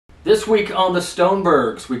This week on the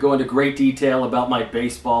Stonebergs, we go into great detail about my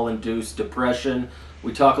baseball-induced depression.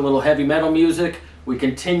 We talk a little heavy metal music. We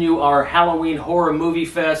continue our Halloween horror movie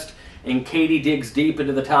fest. And Katie digs deep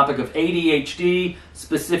into the topic of ADHD,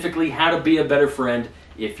 specifically how to be a better friend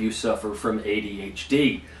if you suffer from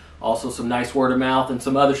ADHD. Also some nice word of mouth and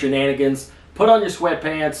some other shenanigans. Put on your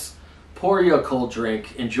sweatpants, pour you a cold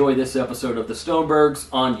drink. Enjoy this episode of the Stonebergs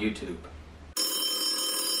on YouTube.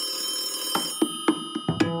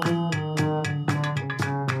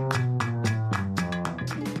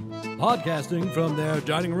 Podcasting from their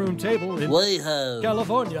dining room table in Way-ho.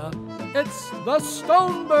 California, it's the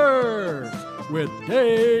Stonebergs with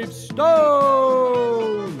Dave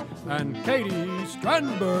Stone and Katie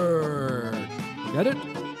Strandberg. Get it?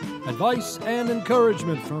 Advice and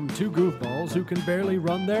encouragement from two goofballs who can barely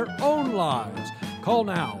run their own lives. Call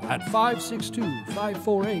now at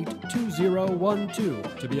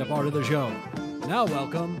 562-548-2012 to be a part of the show. Now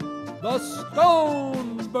welcome, the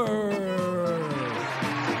Stonebergs.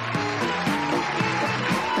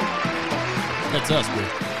 That's us, boo.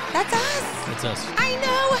 That's us. That's us. I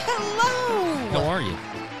know. Hello. How are you?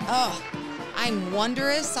 Oh, I'm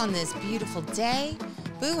wondrous on this beautiful day.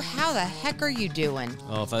 Boo, how the heck are you doing?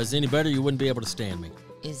 Oh, if I was any better, you wouldn't be able to stand me.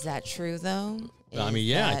 Is that true, though? I mean,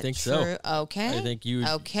 yeah, I think so. Okay. I think you.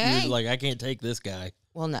 Okay. You're like, I can't take this guy.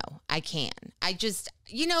 Well, no, I can. I just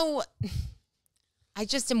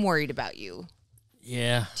am worried about you.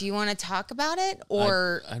 Yeah. Do you want to talk about it,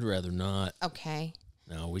 or? I'd rather not. Okay.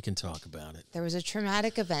 No, we can talk about it. There was a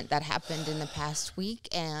traumatic event that happened in the past week,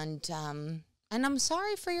 and I'm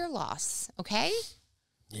sorry for your loss. Okay.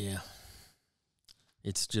 Yeah.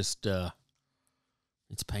 It's just,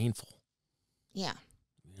 it's painful. Yeah.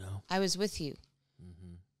 You know. I was with you.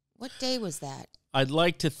 Mm-hmm. What day was that? I'd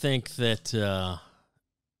like to think that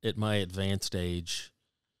at my advanced age,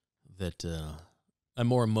 that I'm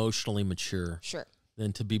more emotionally mature. Sure.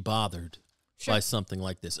 Than to be bothered Sure. by something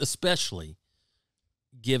like this, especially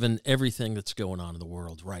given everything that's going on in the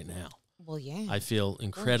world right now. Well, yeah. I feel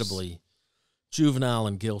incredibly juvenile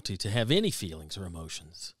and guilty to have any feelings or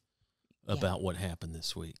emotions about what happened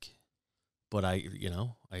this week. But I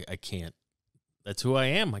can't. That's who I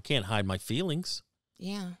am. I can't hide my feelings.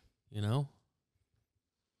 Yeah. You know?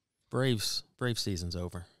 Braves season's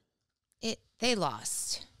over. They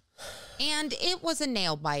lost. And it was a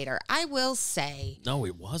nail biter, I will say. No,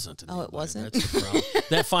 it wasn't. Oh, it wasn't? That's the problem.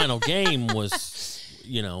 That final game was,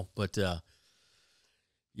 but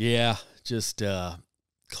just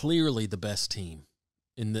clearly the best team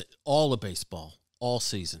in all of baseball, all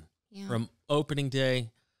season. Yeah. From opening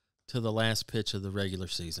day to the last pitch of the regular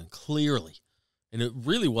season, clearly. And it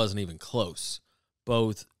really wasn't even close,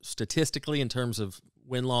 both statistically in terms of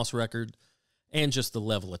win-loss record and just the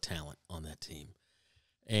level of talent on that team.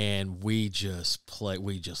 And we just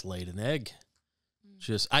laid an egg.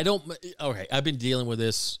 I've been dealing with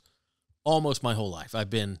this almost my whole life. I've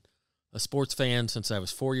been a sports fan since I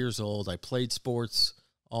was 4 years old. I played sports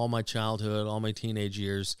all my childhood, all my teenage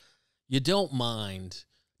years. You don't mind.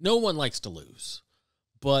 No one likes to lose.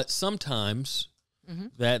 But sometimes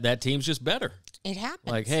that team's just better. It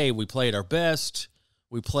happens. Like, hey, we played our best.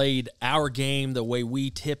 We played our game the way we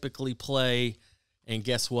typically play. And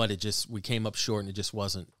guess what? We came up short, and it just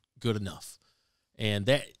wasn't good enough. And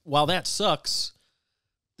that, while that sucks,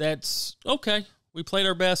 that's okay. We played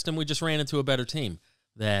our best, and we just ran into a better team.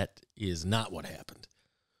 That is not what happened.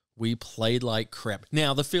 We played like crap.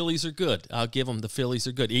 Now, the Phillies are good. I'll give them the Phillies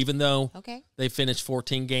are good, even though they finished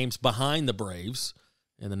 14 games behind the Braves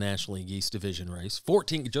in the National League East Division race.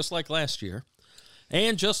 14, just like last year.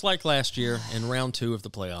 And just like last year, in round 2 of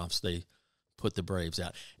the playoffs, they put the Braves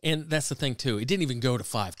out. And that's the thing, too. It didn't even go to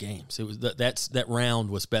 5 games. It was that round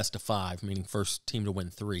was best of 5, meaning first team to win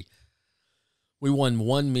 3. We won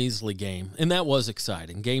one measly game, and that was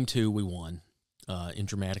exciting. Game 2, we won in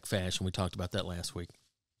dramatic fashion. We talked about that last week.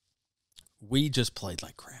 We just played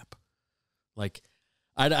like crap. Like,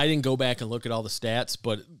 I didn't go back and look at all the stats,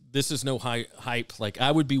 but this is no hype. Like,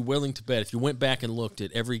 I would be willing to bet if you went back and looked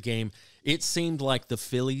at every game, it seemed like the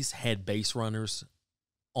Phillies had base runners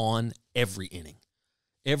on every inning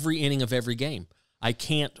of every game.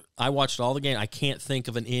 I watched all the game. I can't think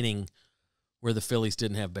of an inning where the Phillies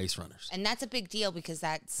didn't have base runners. And that's a big deal because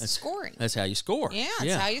that's scoring. That's how you score. Yeah,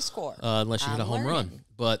 that's how you score. Unless you hit a home run.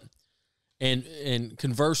 But and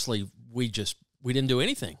conversely, we didn't do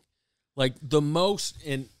anything. Like the most,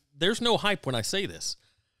 and there's no hype when I say this,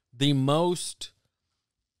 the most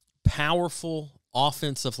powerful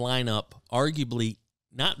offensive lineup, arguably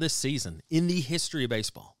not this season, in the history of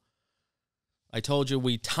baseball. I told you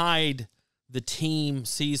we tied the team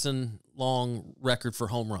season long record for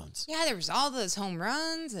home runs. Yeah, there was all those home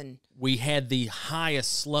runs, and We had the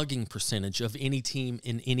highest slugging percentage of any team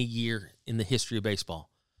in any year in the history of baseball.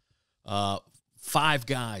 5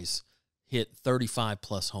 guys hit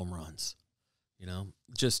 35-plus home runs.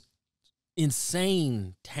 Just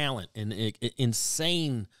insane talent and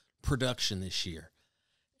insane production this year.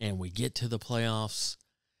 And we get to the playoffs,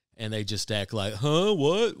 and they just act like, huh,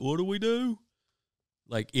 what? What do we do?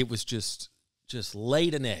 Like, it was just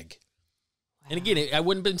laid an egg. Wow. And again, I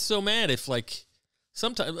wouldn't have been so mad if, like,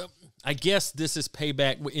 sometimes, I guess this is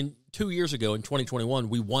payback. In 2 years ago, in 2021,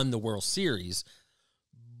 we won the World Series,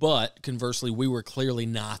 but conversely, we were clearly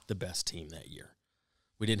not the best team that year.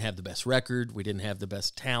 We didn't have the best record. We didn't have the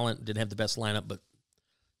best talent. Didn't have the best lineup. But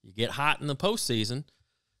you get hot in the postseason,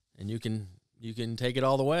 and you can take it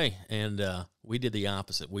all the way. And we did the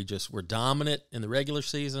opposite. We just were dominant in the regular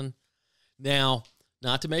season. Now,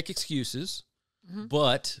 not to make excuses,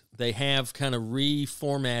 but they have kind of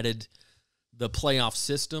reformatted the playoff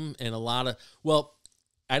system, and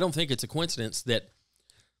I don't think it's a coincidence that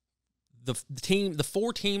the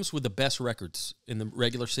 4 teams with the best records in the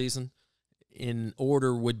regular season in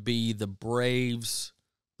order would be the Braves,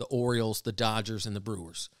 the Orioles, the Dodgers, and the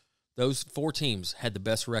Brewers. Those 4 teams had the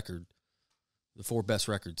best record, the 4 best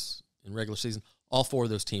records in regular season. All 4 of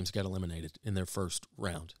those teams got eliminated in their first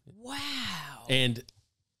round. Wow. And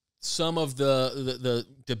some of the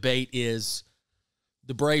debate is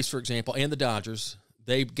the Braves, for example, and the Dodgers,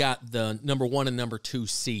 they've got the number 1 and number 2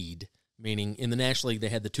 seed, meaning in the National League they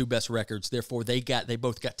had the 2 best records. Therefore, they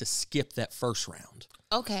both got to skip that first round.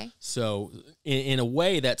 Okay. So in a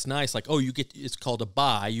way, that's nice. Like, it's called a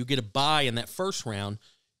bye. You get a bye in that first round.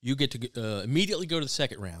 You get to immediately go to the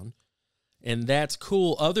second round. And that's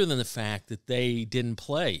cool, other than the fact that they didn't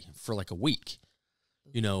play for like a week.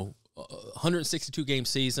 162-game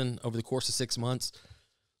season over the course of 6 months.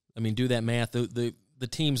 I mean, do that math. The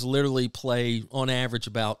teams literally play, on average,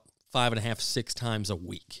 about 5.5, 6 times a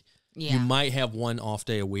week. Yeah. You might have 1 off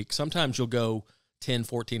day a week. Sometimes you'll go 10,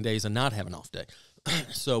 14 days and not have an off day.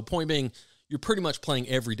 So point being, you're pretty much playing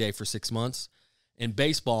every day for 6 months. And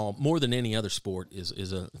baseball, more than any other sport,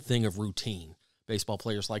 is a thing of routine. Baseball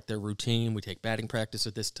players like their routine. We take batting practice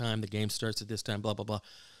at this time. The game starts at this time, blah, blah, blah.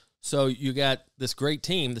 So you got this great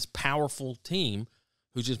team, this powerful team,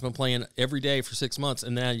 who's just been playing every day for 6 months,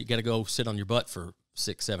 and now you got to go sit on your butt for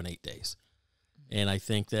 6, 7, 8 days. And I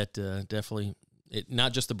think that definitely,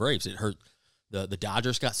 not just the Braves, it hurt. The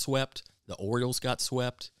Dodgers got swept. The Orioles got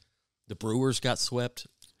swept. The Brewers got swept.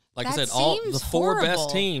 Like I said, all the 4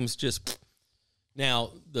 best teams just...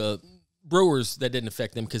 Now, the Brewers, that didn't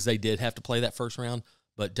affect them because they did have to play that first round.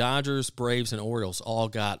 But Dodgers, Braves, and Orioles all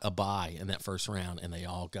got a bye in that first round, and they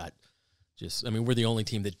all got we're the only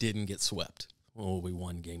team that didn't get swept. Well, we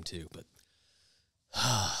won game 2,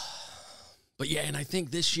 but yeah, and I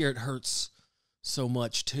think this year it hurts so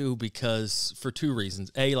much too because for 2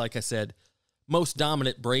 reasons. A, like I said, most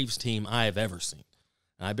dominant Braves team I have ever seen.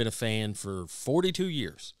 I've been a fan for 42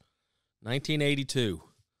 years. 1982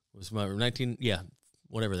 was my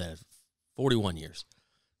 41 years.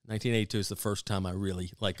 1982 is the first time I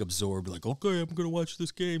really absorbed okay, I'm going to watch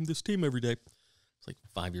this team every day. It's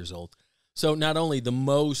 5 years old. So not only the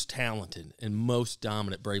most talented and most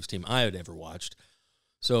dominant Braves team I had ever watched,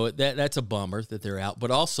 so that's a bummer that they're out,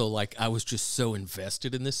 but also I was just so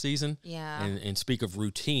invested in this season. Yeah. And speak of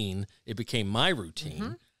routine, it became my routine.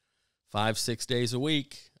 Mm-hmm. 5, 6 days a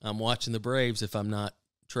week, I'm watching the Braves if I'm not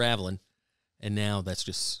traveling, and now that's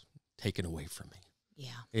just taken away from me.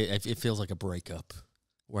 Yeah. It feels like a breakup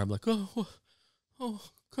where I'm like, oh,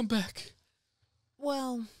 come back.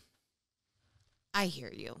 Well, I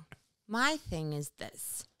hear you. My thing is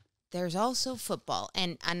this. There's also football,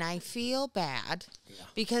 and I feel bad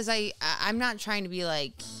because I'm not trying to be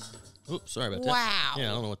like, oops, sorry about wow. that. Yeah,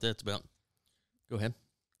 I don't know what that's about. Go ahead.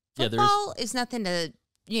 Football is nothing to,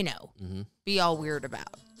 be all weird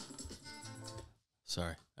about.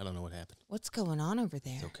 Sorry, I don't know what happened. What's going on over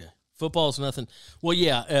there? It's okay. Football's nothing. Well,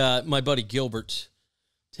 yeah, my buddy Gilbert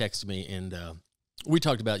texted me, and we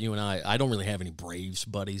talked about you and I. I don't really have any Braves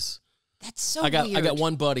buddies. That's so weird. I got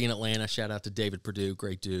one buddy in Atlanta. Shout out to David Perdue,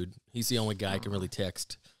 great dude. He's the only guy I can really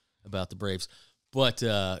text about the Braves. But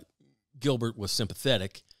Gilbert was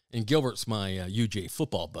sympathetic, and Gilbert's my UJ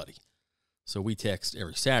football buddy. So we text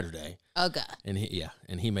every Saturday. Okay. And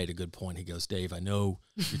he made a good point. He goes, Dave, I know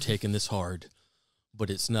you're taking this hard, but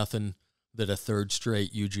it's nothing that a 3rd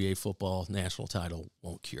straight UGA football national title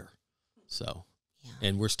won't cure. So,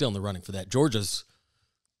 and we're still in the running for that. Georgia's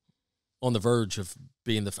on the verge of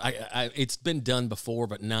being it's been done before,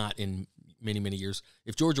 but not in many, many years.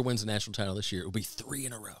 If Georgia wins the national title this year, it will be 3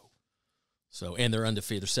 in a row. So, and they're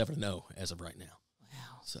undefeated. They're 7-0 as of right now.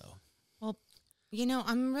 Wow. So, well,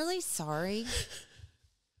 I'm really sorry.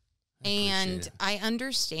 appreciate And it. I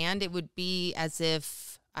understand it would be as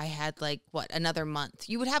if I had another month.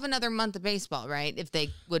 You would have another month of baseball, right? If they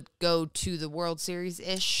would go to the World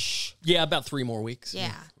Series-ish. Yeah, about 3 more weeks.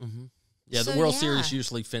 Yeah. Mm-hmm. Yeah, So, the World yeah. Series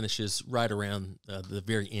usually finishes right around the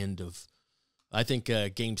very end of, I think,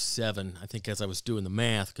 Game 7. I think as I was doing the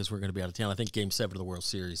math, because we're going to be out of town, I think Game 7 of the World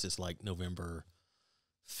Series is like November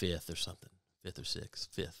 5th or something. 5th or 6th.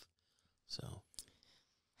 5th. So,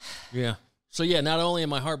 yeah. So, yeah, not only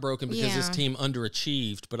am I heartbroken because this Yeah. team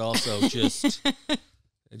underachieved, but also just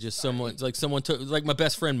someone took, like my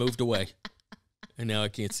best friend moved away. And now I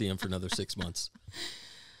can't see him for another 6 months.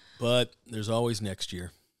 But there's always next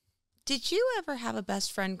year. Did you ever have a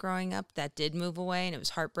best friend growing up that did move away and it was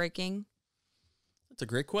heartbreaking? That's a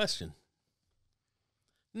great question.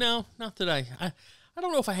 No, not that I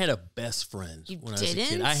don't know if I had a best friend You when I was a kid.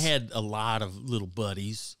 didn't? I had a lot of little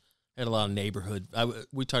buddies. I had a lot of neighborhood.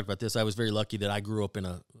 We talked about this. I was very lucky that I grew up in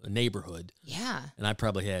a neighborhood, Yeah. and I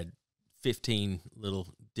probably had 15 little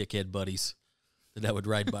dickhead buddies that I would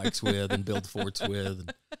ride bikes with and build forts with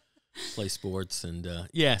and play sports. And,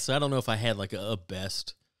 so I don't know if I had like a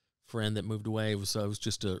best friend that moved away. It was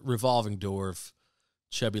just a revolving door of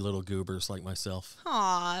chubby little goobers like myself.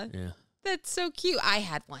 Aw, Yeah. that's so cute. I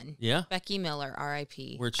had one. Yeah? Becky Miller,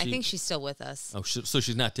 R.I.P. Where'd I she- think she's still with us. Oh, so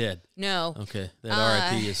she's not dead. No. Okay.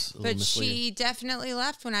 That RIP is a little But misleading. she definitely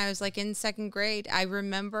left when I was in 2nd grade. I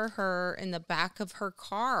remember her in the back of her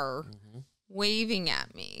car waving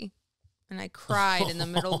at me. And I cried in the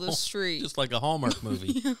middle of the street. Just like a Hallmark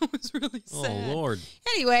movie. Yeah, it was really Oh, sad. Lord.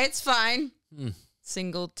 Anyway, it's fine. Hmm.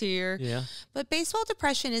 Single tear. Yeah. But baseball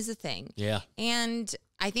depression is a thing. Yeah. And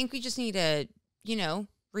I think we just need to,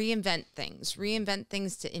 reinvent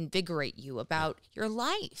things to invigorate you about your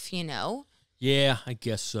life, Yeah, I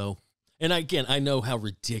guess so. And again, I know how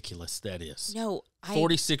ridiculous that is. No,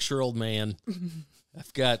 46-year-old man.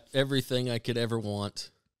 I've got everything I could ever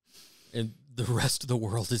want. And the rest of the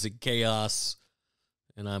world is in chaos.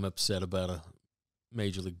 And I'm upset about a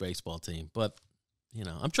Major League Baseball team. But,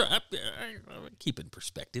 I'm trying. I keep it in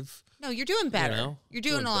perspective. No, you're doing better. You're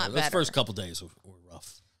doing a lot better. Those first couple days were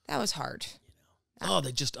rough. That was hard. Oh,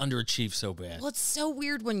 they just underachieved so bad. Well, it's so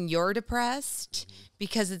weird when you're depressed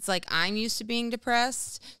because it's like I'm used to being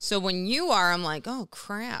depressed. So when you are, I'm like, oh,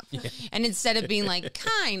 crap. Yeah. And instead of being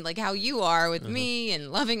kind, like how you are with me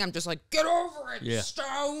and loving, I'm just like, get over it,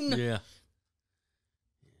 Stone. Yeah.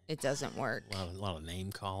 It doesn't work. A lot of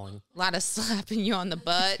name calling. A lot of slapping you on the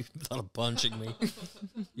butt. A lot of punching me.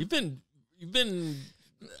 You've been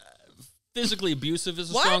physically abusive is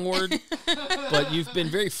a strong word, but you've been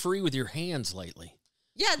very free with your hands lately.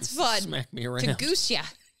 Yeah, it's fun. Smack me around. To goose ya.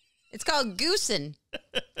 It's called goosing.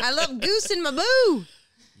 I love goosing my boo.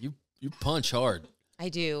 You punch hard. I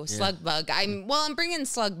do. Slug bug. I'm bringing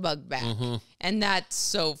slug bug back, and that's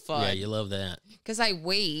so fun. Yeah, you love that. Because I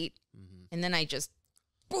wait, and then I just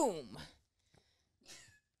boom.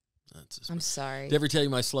 I'm sorry. Did I ever tell you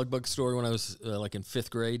my slug bug story when I was in 5th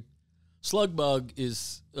grade? Slug bug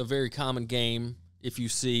is a very common game. If you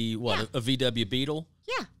see a VW Beetle,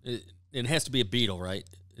 it has to be a Beetle, right?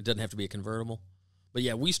 It doesn't have to be a convertible. But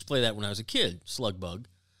yeah, we used to play that when I was a kid. Slug bug.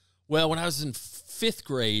 Well, when I was in 5th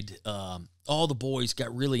grade, all the boys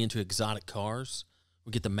got really into exotic cars.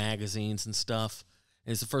 We get the magazines and stuff.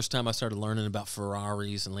 And it's the first time I started learning about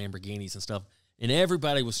Ferraris and Lamborghinis and stuff. And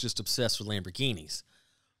everybody was just obsessed with Lamborghinis.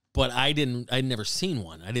 But I'd never seen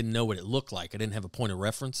one. I didn't know what it looked like. I didn't have a point of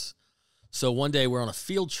reference. So one day we're on a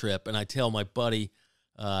field trip, and I tell my buddy,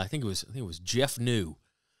 I think it was Jeff New.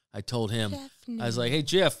 I told him, I was like, "Hey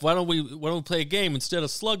Jeff, why don't we play a game instead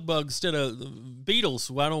of slug bug, instead of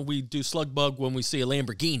Beetles? Why don't we do slug bug when we see a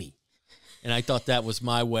Lamborghini?" And I thought that was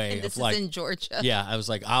my way and this of is in Georgia. Yeah, I was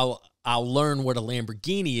like, I'll learn what a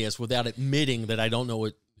Lamborghini is without admitting that I don't know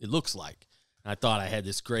what it looks like. And I thought I had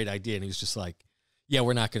this great idea, and he was just like, "Yeah,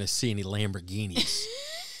 we're not going to see any Lamborghinis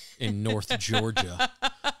in North Georgia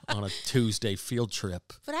on a Tuesday field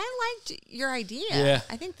trip." But I liked your idea. Yeah.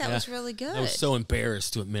 I think that was really good. I was so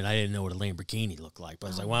embarrassed to admit I didn't know what a Lamborghini looked like. But I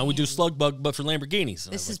was like, why don't we do slug bug but for Lamborghinis?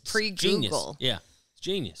 And This I was is like, "It's pre-Google." genius." Yeah, it's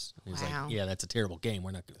genius. And he was Wow. like, yeah, that's a terrible game.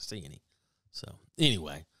 We're not going to see any. So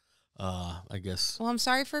anyway, I guess. Well, I'm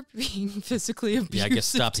sorry for being physically abusive. Yeah, I guess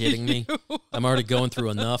stop to hitting me. you. I'm already going through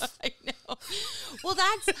enough. I know. Well,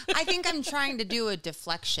 I think I'm trying to do a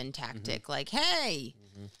deflection tactic. Like, hey,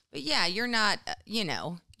 but yeah, you're not, you're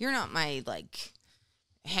not my,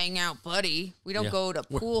 hangout buddy. We don't go to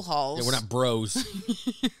pool halls. Yeah, we're not bros.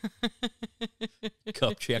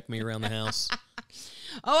 Cup check me around the house.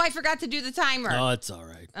 Oh, I forgot to do the timer. Oh, it's all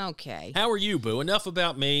right. Okay. How are you, Boo? Enough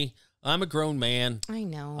about me. I'm a grown man. I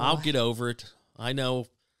know. I'll get over it. I know.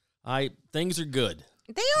 Things are good.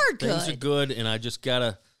 They are good. Things are good, and I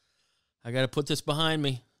gotta put this behind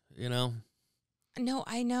me. You know. No,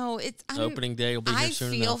 I know. Opening day will be here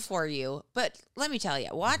soon enough. I feel for you, but let me tell you,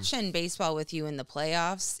 watching baseball with you in the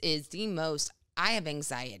playoffs is the most. I have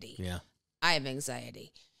anxiety. Yeah. I have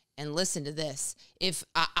anxiety. And listen to this. If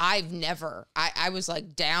I've never, I was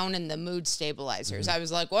like down in the mood stabilizers. I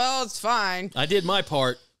was like, well, it's fine. I did my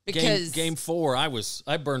part. Because game 4,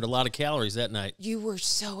 I burned a lot of calories that night. You were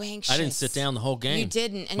so anxious. I didn't sit down the whole game. You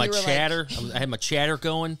didn't. And my you were chatter. I had my chatter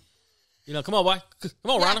going. You know, come on, boy.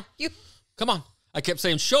 Come on, yeah, Ronnie. Come on. I kept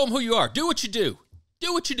saying, show them who you are. Do what you do.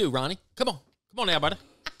 Do what you do, Ronnie. Come on. Come on now, buddy.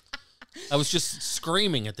 I was just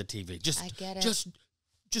screaming at the TV. I get it.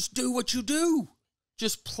 Just do what you do.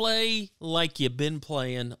 Just play like you've been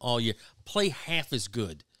playing all year. Play half as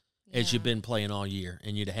good as you've been playing all year,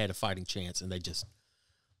 and you'd have had a fighting chance. And they just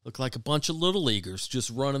look like a bunch of little leaguers just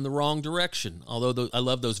running the wrong direction. Although I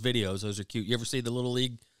love those videos; those are cute. You ever see the little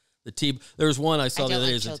league? There was one I saw the other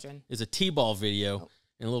day. Is a T-ball video,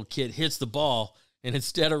 and a little kid hits the ball, and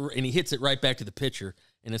he hits it right back to the pitcher.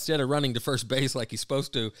 And instead of running to first base like he's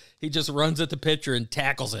supposed to, he just runs at the pitcher and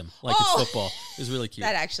tackles him like it's football. It's really cute.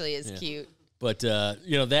 That actually is cute. But,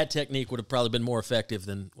 that technique would have probably been more effective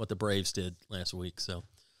than what the Braves did last week. So,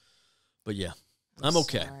 but yeah, I'm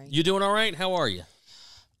okay. Sorry. You doing all right? How are you?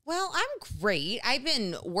 Well, I'm great. I've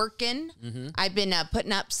been working. Mm-hmm. I've been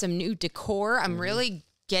putting up some new decor. I'm really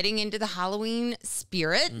getting into the Halloween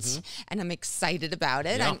spirit, and I'm excited about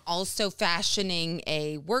it. Yeah. I'm also fashioning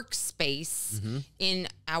a workspace in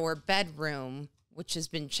our bedroom, which has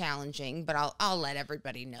been challenging, but I'll let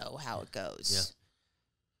everybody know how it goes. Yeah.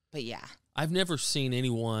 But yeah. I've never seen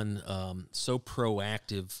anyone so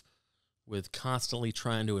proactive with constantly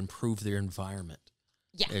trying to improve their environment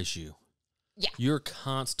as you. Yeah. You're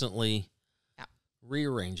constantly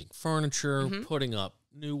rearranging furniture, putting up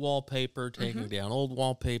new wallpaper, taking down old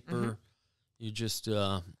wallpaper. You just,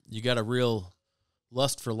 you got a real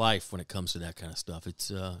lust for life when it comes to that kind of stuff.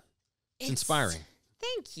 It's inspiring.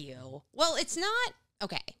 Thank you. Well, it's not,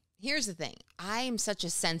 okay. Here's the thing. I am such a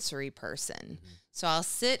sensory person. So I'll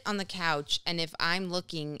sit on the couch, and if I'm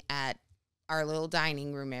looking at our little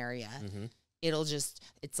dining room area,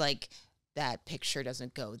 it's like, that picture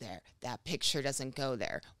doesn't go there. That picture doesn't go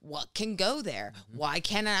there. What can go there? Why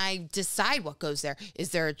can't I decide what goes there?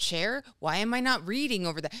 Is there a chair? Why am I not reading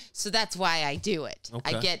over there? So that's why I do it.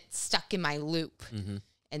 Okay. I get stuck in my loop,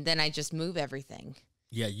 and then I just move everything.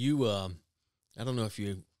 Yeah, you, I don't know if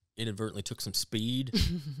you inadvertently took some speed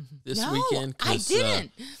this No, weekend. I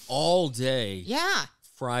didn't. All day, Yeah.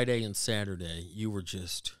 Friday and Saturday, you were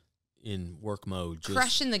just in work mode. Just,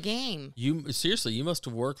 Crushing the game. Seriously, you must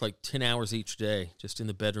have worked like 10 hours each day just in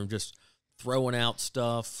the bedroom, just throwing out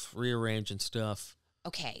stuff, rearranging stuff.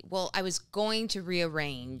 Okay, well, I was going to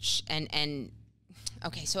rearrange, and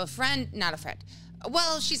okay, so not a friend.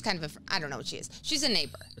 Well, she's kind of I don't know what she is. She's a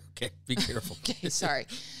neighbor. Okay, be careful. Okay, sorry.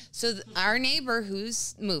 So our neighbor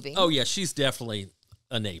who's moving. Oh, yeah, she's definitely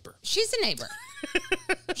a neighbor. She's a neighbor.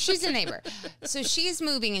 She's a neighbor. So she's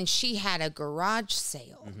moving, and she had a garage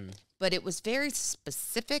sale. But it was very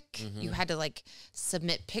specific. You had to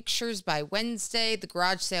submit pictures by Wednesday. The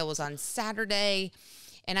garage sale was on Saturday.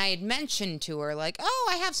 And I had mentioned to her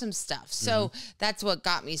I have some stuff. So that's what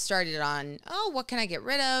got me started on, what can I get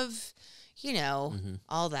rid of? You know,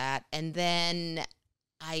 all that. And then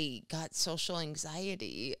I got social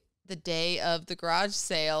anxiety the day of the garage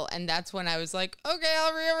sale, and that's when I was like, okay,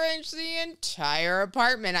 I'll rearrange the entire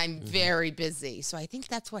apartment. I'm very busy. So I think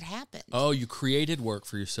that's what happened. Oh, you created work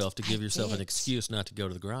for yourself to give yourself an excuse not to go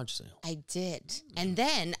to the garage sale. I did. And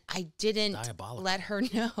then I didn't let her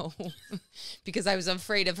know because I was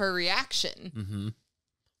afraid of her reaction.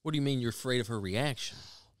 What do you mean you're afraid of her reaction?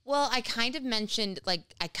 Well, I kind of mentioned,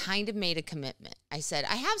 I kind of made a commitment. I said,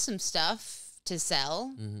 I have some stuff to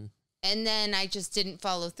sell. And then I just didn't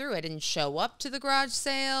follow through. I didn't show up to the garage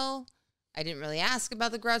sale. I didn't really ask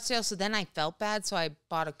about the garage sale. So then I felt bad. So I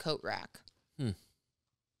bought a coat rack. And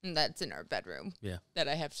that's in our bedroom. Yeah. That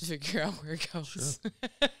I have to figure out where it goes. Sure.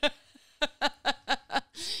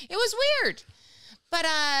 It was weird. But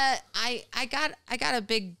I got a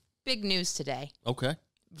big news today. Okay.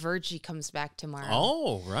 Virgie comes back tomorrow.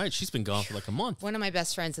 Oh, right. She's been gone for a month. One of my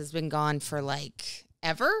best friends has been gone for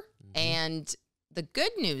ever. And the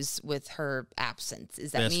good news with her absence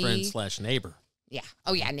is that best friend / neighbor. Yeah.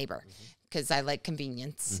 Oh, yeah, neighbor. Because I like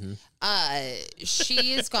convenience.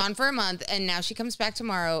 She is gone for a month, and now she comes back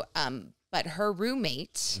tomorrow. But her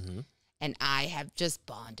roommate and I have just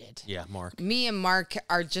bonded. Yeah, Mark. Me and Mark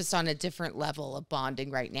are just on a different level of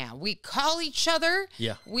bonding right now. We call each other.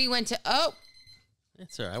 Yeah. We went to,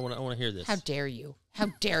 It's all right. I want to hear this. how dare you? How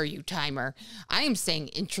dare you, timer? I am saying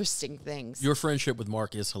interesting things. Your friendship with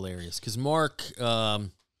Mark is hilarious because Mark,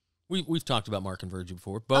 we've talked about Mark and Virgie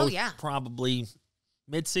before. Both probably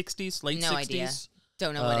mid-60s, late 60s. No idea.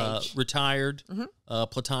 Don't know what age. Retired,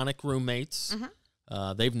 platonic roommates.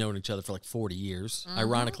 They've known each other for like 40 years.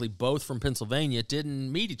 Ironically, both from Pennsylvania, didn't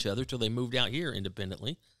meet each other till they moved out here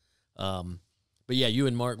independently. But yeah, you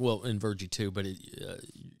and Mark, well, and Virgie too, but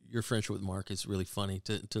your friendship with Mark is really funny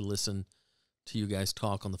to listen to you guys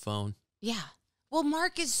talk on the phone. Yeah. Well,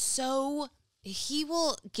 Mark is he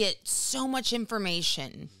will get so much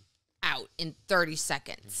information out in 30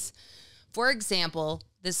 seconds. For example,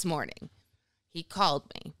 this morning, he called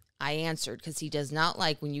me. I answered because he does not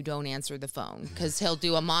like when you don't answer the phone because he'll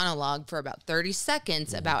do a monologue for about 30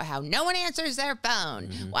 seconds about how no one answers their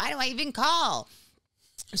phone. Why do I even call?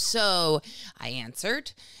 So I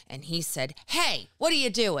answered, and he said, hey, what are you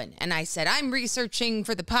doing? And I said, I'm researching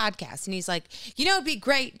for the podcast. And he's like, it'd be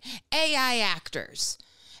great, AI actors.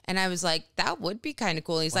 And I was like, that would be kind of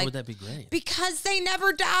cool. He's Why like, would that be great? because they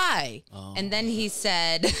never die. Oh. And then he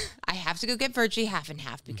said, I have to go get Virgie half and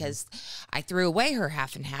half because I threw away her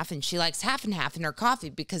half and half, and she likes half and half in her coffee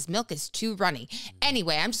because milk is too runny.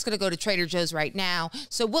 Anyway, I'm just going to go to Trader Joe's right now.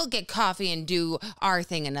 So we'll get coffee and do our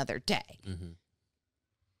thing another day.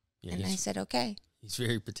 Yeah, And I said, okay. He's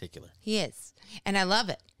very particular. He is. And I love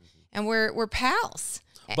it. And we're pals.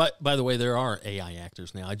 But by the way, there are AI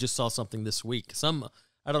actors now. I just saw something this week.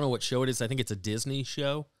 I don't know what show it is. I think it's a Disney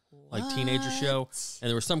show, like teenager show. And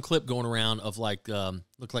there was some clip going around of like,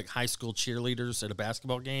 looked like high school cheerleaders at a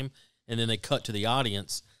basketball game. And then they cut to the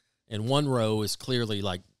audience. And one row is clearly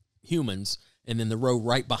like humans. And then the row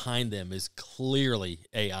right behind them is clearly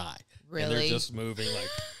AI. Really? And they're just moving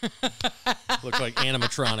like, look like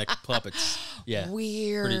animatronic puppets. Yeah.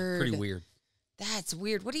 Weird. Pretty weird. That's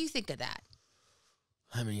weird. What do you think of that?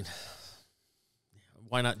 I mean,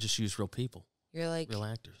 why not just use real people, You're like, real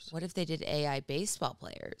actors? what if they did AI baseball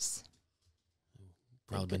players?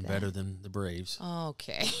 Probably been better than the Braves.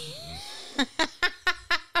 Okay.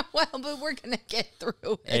 Well, but we're going to get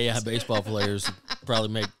through it. AI baseball players would probably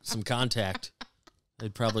make some contact.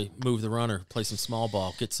 They'd probably move the runner, play some small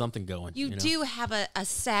ball, get something going. You do have a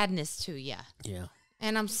sadness to you. Yeah.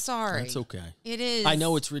 And I'm sorry. That's okay. It is. I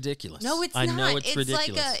know it's ridiculous. No, it's I not. know it's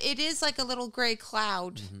ridiculous. It is like a little gray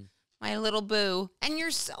cloud, my little boo. And you're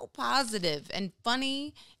so positive and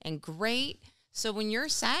funny and great. So when you're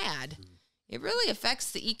sad, it really affects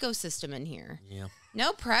the ecosystem in here. Yeah.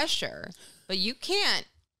 No pressure, but you can't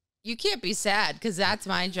be sad because that's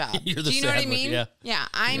my job. You're the Do you know what I sad one, mean? yeah.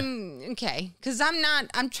 I'm okay because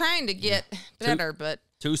I'm trying to get better, but.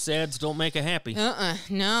 Two sads don't make a happy.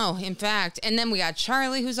 No, in fact. And then we got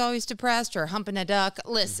Charlie, who's always depressed or humping a duck.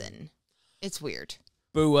 Listen, it's weird.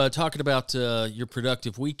 Boo, talking about your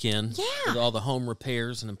productive weekend. Yeah. With all the home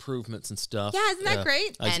repairs and improvements and stuff. Yeah, isn't that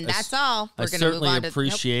great? And that's all. I We're going to move certainly on to...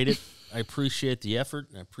 appreciate it. I appreciate the effort.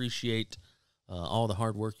 And I appreciate all the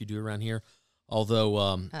hard work you do around here.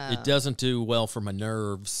 Although it doesn't do well for my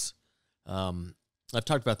nerves. I've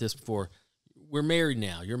talked about this before. We're married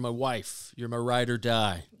now. You're my wife. You're my ride or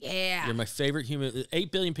die. Yeah. You're my favorite human. 8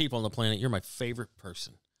 billion people on the planet. You're my favorite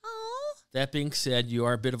person. Oh, That being said, you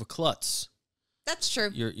are a bit of a klutz. that's true.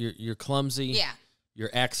 You're clumsy. Yeah. You're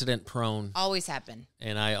accident prone. Always happen.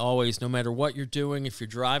 And I always, no matter what you're doing, if you're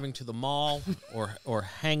driving to the mall or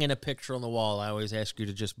hanging a picture on the wall, I always ask you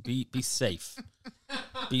to just be safe.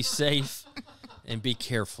 Be safe and be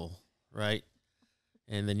careful, right?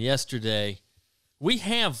 And then yesterday, we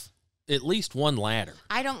have at least one ladder.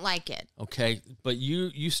 I don't like it. Okay, but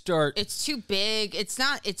you start. It's too big. It's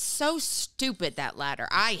so stupid, that ladder.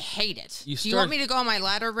 I hate it. Do you want me to go on my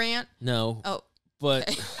ladder rant? No. Oh.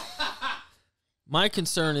 But my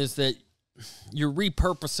concern is that you're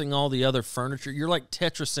repurposing all the other furniture. You're like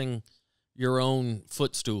Tetrising your own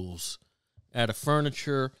footstools out of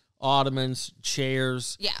furniture, ottomans,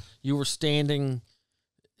 chairs. Yeah. You were standing.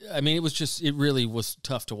 I mean, it really was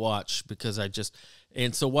tough to watch because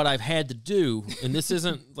and so what I've had to do, and this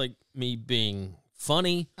isn't like me being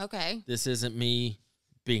funny. Okay. This isn't me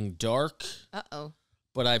being dark. Uh-oh.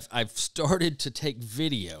 But I've started to take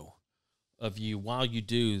video of you while you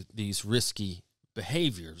do these risky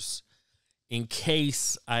behaviors in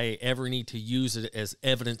case I ever need to use it as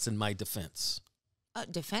evidence in my defense.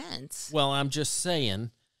 Defense? Well, I'm just saying.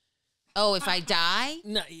 Oh, if I die?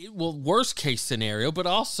 No, well, worst case scenario, but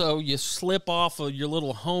also you slip off of your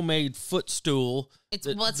little homemade footstool. It's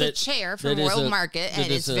a chair from World Market,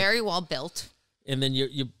 and it's very well built. And then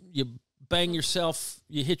you bang yourself,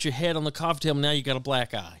 you hit your head on the coffee table, now you got a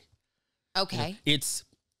black eye. Okay. It's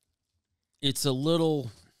a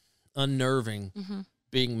little unnerving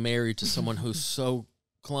being married to someone who's so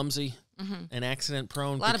clumsy and accident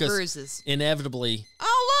prone. A lot of bruises. Inevitably,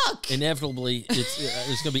 Look. it's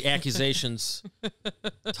there's going to be accusations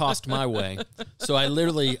tossed my way. So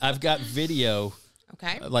I've got video,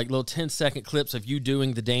 like little 10-second clips of you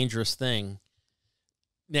doing the dangerous thing.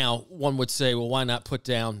 Now, one would say, well, why not put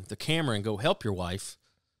down the camera and go help your wife?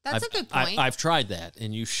 That's a good point. I've tried that,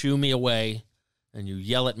 and you shoo me away, and you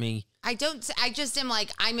yell at me. I just am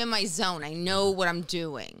like, I'm in my zone. I know what I'm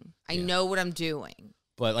doing. I know what I'm doing.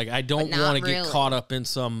 But like, I don't want to get caught up in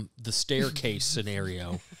the staircase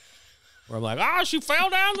scenario where I'm like, she fell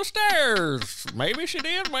down the stairs. Maybe she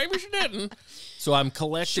did, maybe she didn't. So I'm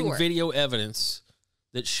collecting video evidence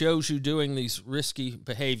that shows you doing these risky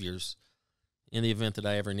behaviors in the event that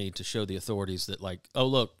I ever need to show the authorities that, like, oh,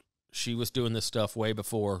 look, she was doing this stuff way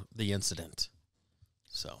before the incident.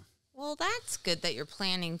 So. Well, that's good that you're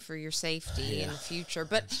planning for your safety in the future.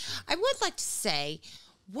 But I would like to say,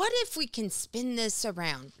 what if we can spin this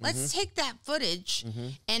around? Let's take that footage,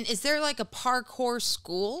 and is there like a parkour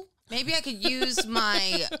school? Maybe I could use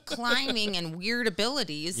my climbing and weird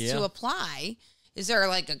abilities to apply. Is there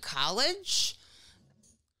like a college?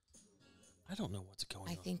 I don't know what's going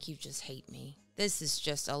on. I think you just hate me. This is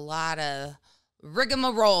just a lot of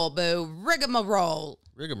rigmarole, boo. Rigmarole.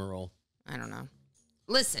 Rigmarole. I don't know.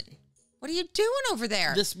 Listen, what are you doing over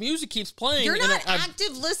there? This music keeps playing. You're not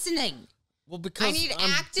active listening. Well, because I need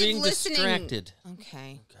I'm active being listening. distracted.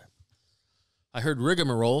 Okay. I heard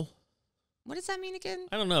rigmarole. What does that mean again?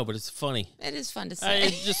 I don't know, but it's funny. It is fun to say.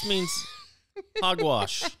 It just means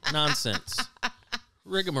hogwash, nonsense.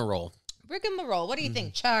 Rigmarole. Rigmarole. What do you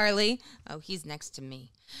think, Charlie? Oh, he's next to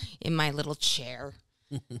me in my little chair.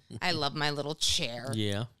 I love my little chair.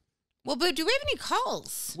 Yeah. Well, Boo, do we have any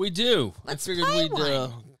calls? We do. Let's I figured play we'd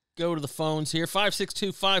one. go to the phones here.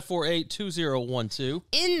 562-548-2012.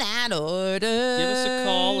 In that order. Give us a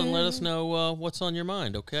call and let us know what's on your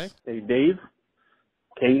mind, okay? Hey, Dave,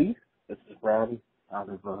 Katie, this is Rob out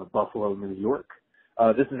of Buffalo, New York.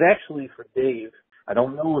 This is actually for Dave. I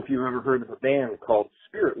don't know if you've ever heard of a band called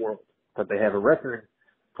Spirit World, but they have a record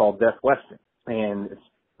called Death Western, and it's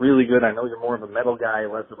really good. I know you're more of a metal guy,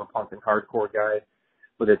 less of a punk and hardcore guy,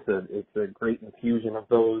 but it's a great infusion of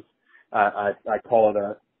those. I call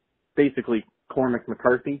it basically Cormac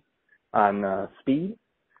McCarthy on speed.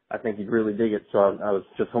 I think you'd really dig it, so I was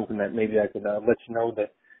just hoping that maybe I could let you know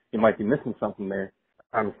that you might be missing something there.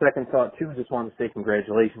 On the second thought, too, just wanted to say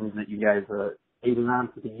congratulations that you guys made it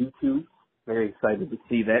on to the YouTube. Very excited to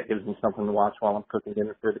see that. Gives me something to watch while I'm cooking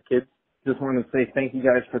dinner for the kids. Just wanted to say thank you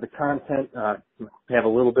guys for the content. Have a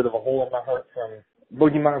little bit of a hole in my heart from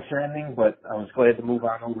Boogie Monster ending, but I was glad to move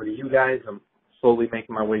on over to you guys. I'm slowly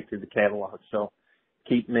making my way through the catalog, so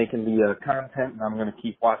keep making the content, and I'm going to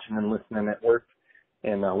keep watching and listening at work.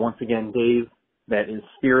 And once again, Dave, that is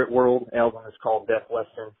Spirit World. Album is called Death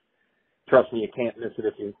Western. Trust me, you can't miss it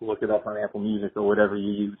if you look it up on Apple Music or whatever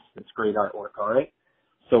you use. It's great artwork, all right?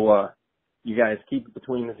 So you guys keep it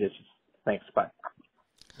between the ditches. Thanks, bye.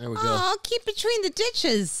 There we go. Oh, keep between the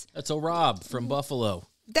ditches. That's a Rob from Buffalo.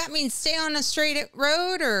 That means stay on a straight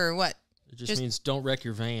road or what? It just means don't wreck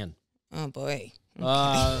your van. Oh, boy.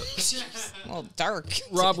 Well, dark.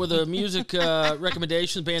 Rob, with a music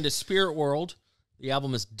recommendation, the band is Spirit World. The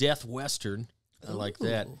album is Death Western. I like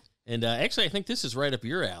that. And actually, I think this is right up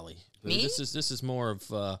your alley. Me? This is more of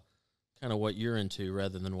kind of what you're into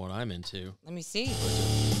rather than what I'm into. Let me see.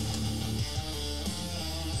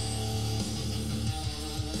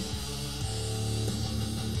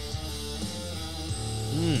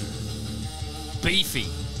 Beefy.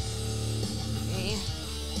 Yeah.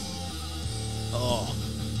 Oh,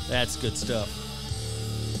 that's good stuff.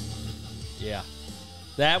 Yeah.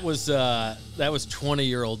 That was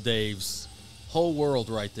 20-year-old Dave's whole world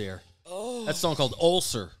right there. Oh. That song called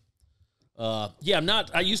Ulcer. I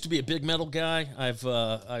used to be a big metal guy.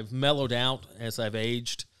 I've mellowed out as I've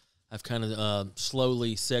aged. I've kind of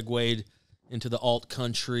slowly segued into the alt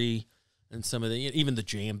country and some of even the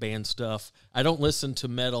jam band stuff. I don't listen to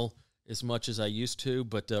metal as much as I used to,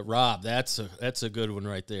 but Rob, that's a good one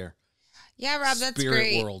right there. Yeah, Rob, that's Spirit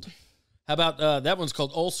great. World. How about that one's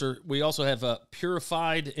called Ulcer? We also have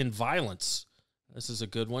Purified in Violence. This is a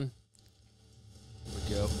good one. Here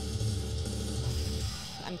we go.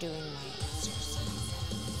 I'm doing my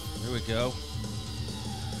exercise. Here we go.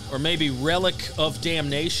 Or maybe Relic of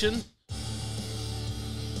Damnation.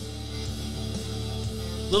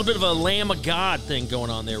 A little bit of a Lamb of God thing going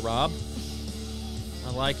on there, Rob.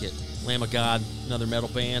 I like it. Lamb of God, another metal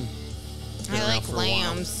band. I like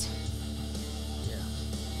lambs.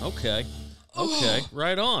 Okay. Okay.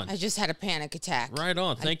 Right on. I just had a panic attack. Right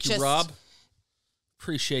on. Thank you, Rob.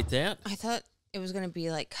 Appreciate that. I thought it was going to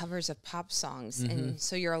be like covers of pop songs, and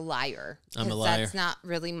so you're a liar. I'm a liar. That's not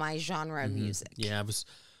really my genre of music. Yeah,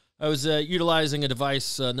 I was utilizing a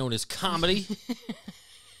device known as comedy.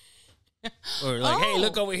 Or like, hey,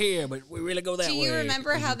 look over here, but we really go that way. Do you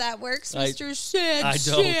remember how that works, Mr.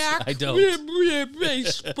 I don't.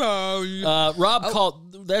 Baseball. Rob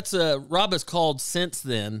called. Rob has called since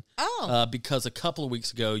then. Oh. Because a couple of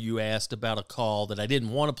weeks ago you asked about a call that I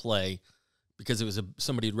didn't want to play because it was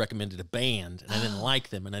somebody had recommended a band and I didn't like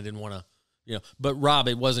them and I didn't want to, But Rob,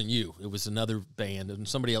 it wasn't you. It was another band and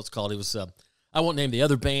somebody else called. It was I won't name the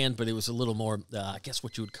other band, but it was a little more. I guess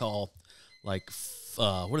what you would call like.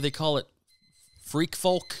 What do they call it? Freak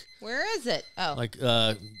folk? Where is it? Oh. Like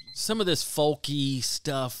some of this folky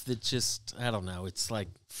stuff that just, I don't know. It's like.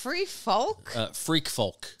 Free folk? Freak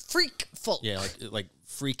folk. Freak folk. Yeah, like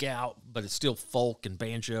freak out, but it's still folk and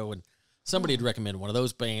banjo. And somebody had recommended one of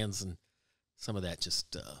those bands, and some of that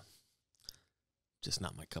just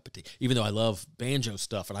not my cup of tea. Even though I love banjo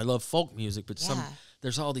stuff and I love folk music, but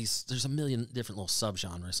there's a million different little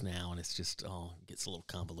subgenres now, and it's just, it gets a little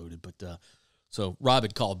convoluted. But, so Rob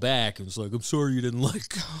had called back and was like, "I'm sorry you didn't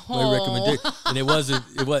like my recommendation,"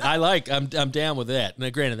 and I'm down with that. Now,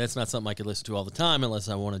 granted, that's not something I could listen to all the time unless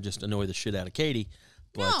I want to just annoy the shit out of Katie.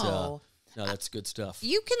 But no, that's good stuff.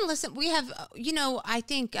 You can listen. We have, I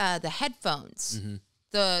think the headphones,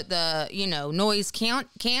 the noise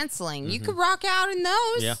canceling. You could rock out in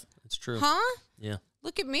those. Yeah, that's true. Huh? Yeah.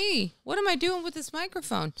 Look at me. What am I doing with this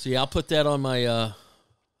microphone? See, I'll put that on my.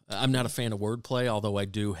 I'm not a fan of wordplay, although I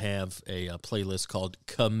do have a playlist called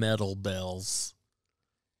Kettle Bells.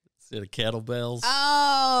 Instead of kettlebells.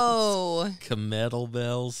 Oh. Kettle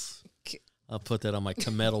Bells. I'll put that on my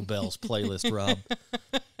Kettle Bells playlist, Rob.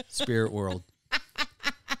 Spirit World.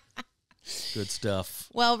 Good stuff.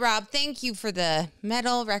 Well, Rob, thank you for the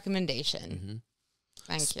metal recommendation.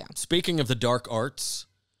 Thank you. Speaking of the dark arts,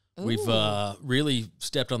 we've really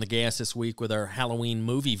stepped on the gas this week with our Halloween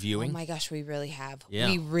movie viewing. Oh, my gosh, we really have.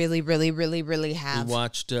 Yeah. We really, really, really, really have. We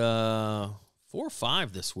watched 4 or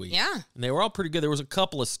 5 this week. Yeah. And they were all pretty good. There was a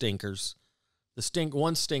couple of stinkers.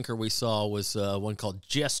 One stinker we saw was one called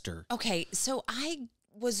Jester. Okay, so I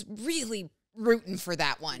was really rooting for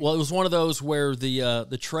that one. Well, it was one of those where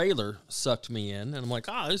the trailer sucked me in, and I'm like,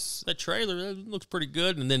 that trailer looks pretty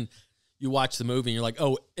good. And then you watch the movie, and you're like,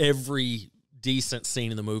 oh, every decent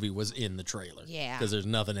scene in the movie was in the trailer. Yeah. Because there's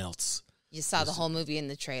nothing else. You saw the whole movie in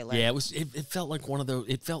the trailer. Yeah, it felt like one of those.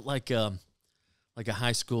 It felt like a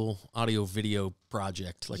high school audio video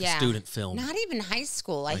project, like a student film. Not even high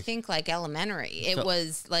school. I think like elementary. It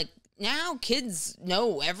was like now kids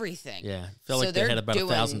know everything. Yeah, felt like they had about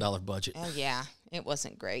 $1,000 budget. Oh yeah, it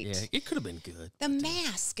wasn't great. Yeah, it could have been good. The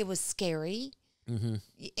mask, it was scary.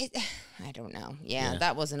 I don't know. Yeah,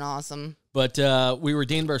 that wasn't awesome. But we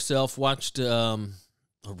redeemed ourselves, watched a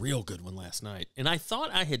real good one last night. And I thought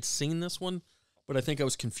I had seen this one, but I think I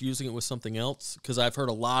was confusing it with something else because I've heard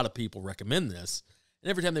a lot of people recommend this. And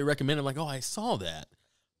every time they recommend it, I'm like, oh, I saw that.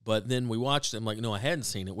 But then we watched it. I'm like, no, I hadn't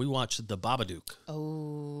seen it. We watched The Babadook.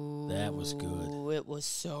 Oh. That was good. It was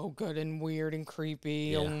so good and weird and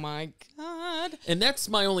creepy. Yeah. Oh, my God. And that's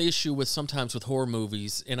my only issue with sometimes with horror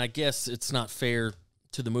movies. And I guess it's not fair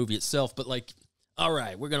to the movie itself. But like, all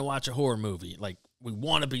right, we're going to watch a horror movie. Like, we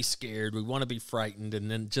want to be scared. We want to be frightened. And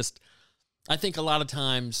then I think a lot of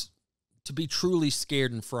times to be truly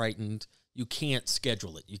scared and frightened, you can't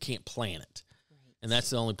schedule it. You can't plan it. And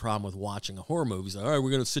that's the only problem with watching a horror movie. Is like, all right,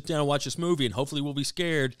 we're going to sit down and watch this movie, and hopefully we'll be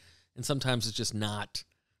scared. And sometimes it's just not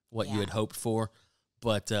what you had hoped for.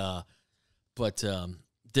 But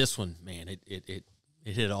this one, man, it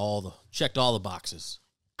checked all the boxes.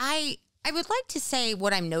 I would like to say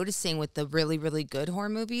what I'm noticing with the really, really good horror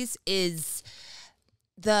movies is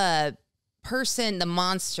the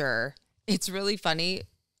monster, it's really funny,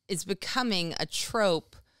 is becoming a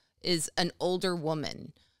trope, is an older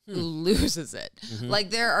woman who loses it. Like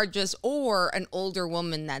there are or an older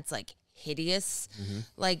woman that's like hideous.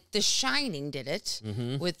 Like The Shining did it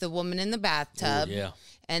with the woman in the bathtub. Ooh, yeah.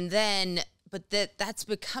 And then, but that's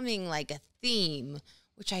becoming like a theme,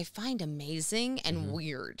 which I find amazing and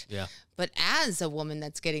weird. Yeah. But as a woman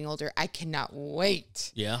that's getting older, I cannot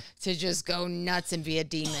wait to just go nuts and be a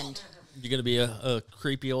demon. You're going to be a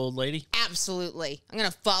creepy old lady? Absolutely. I'm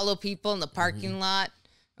going to follow people in the parking lot.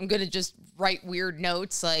 I'm going to just write weird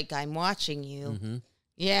notes like, I'm watching you.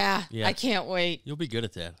 Yeah, I can't wait. You'll be good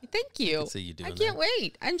at that. Thank you. I can see you doing I can't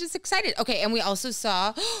wait. I'm just excited. Okay, and we also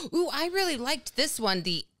saw, I really liked this one,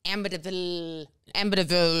 the Amityville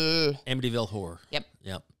Horror. Yep.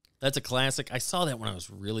 That's a classic. I saw that when I was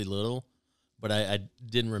really little, but I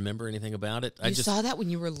didn't remember anything about it. You saw that when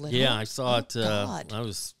you were little? Yeah, I saw it God. when I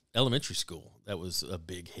was elementary school. That was a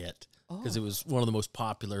big hit because it was one of the most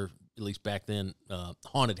popular, at least back then,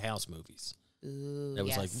 haunted house movies. Ooh, That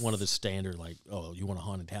was like one of the standard, like, oh, you want a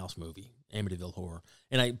haunted house movie, Amityville Horror.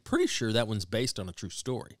 And I'm pretty sure that one's based on a true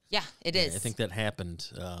story. Yeah, it is. I think that happened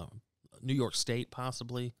New York State,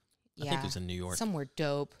 possibly. I think it was in New York. Somewhere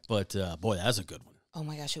dope. But, boy, that was a good one. Oh,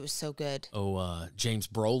 my gosh, it was so good. Oh, James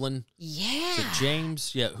Brolin. Yeah. Is it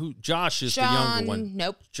James? Yeah, Josh is the younger one.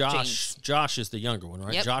 Nope. Josh is the younger one,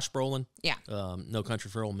 right? Yep. Josh Brolin. Yeah. No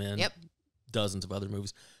Country for Old Men. Yep. Dozens of other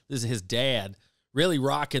movies. This is his dad, really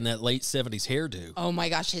rocking that late 70s hairdo. Oh my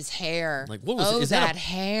gosh, his hair. Like, what was it? Is that that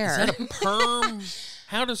hair? Is that a perm?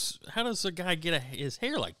 How does a guy get his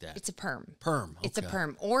hair like that? It's a perm. Perm. Okay. It's a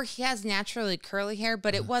perm. Or he has naturally curly hair,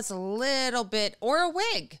 but it was a little bit, or a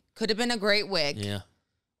wig. Could have been a great wig. Yeah.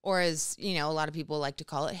 Or as, a lot of people like to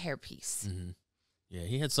call it, hairpiece. Mm-hmm. Yeah,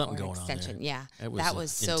 he had something Or going extension. on there. Yeah. That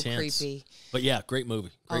was so intense. creepy. But yeah, great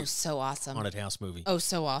movie. Great so awesome. haunted house movie. Oh,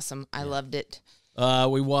 so awesome. I loved it.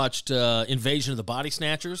 We watched Invasion of the Body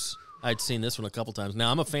Snatchers. I'd seen this one a couple times.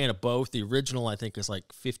 Now, I'm a fan of both. The original, I think, is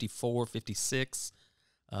like 54, 56.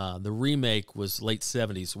 The remake was late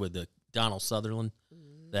 70s with Donald Sutherland.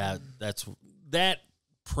 That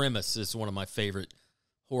premise is one of my favorite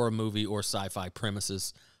horror movie or sci-fi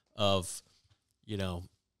premises of,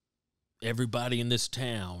 everybody in this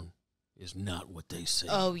town is not what they say.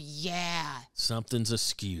 Oh, yeah. Something's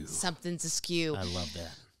askew. I love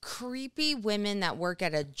that. Creepy women that work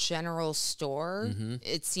at a general store,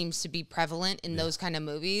 it seems to be prevalent in those kind of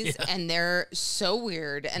movies, and they're so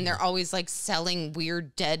weird, and they're always like selling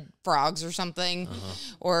weird dead frogs or something,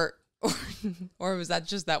 or was that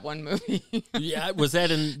just that one movie? Yeah, was that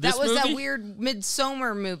in this movie? That weird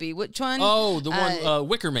Midsommar movie. Which one? Oh, the one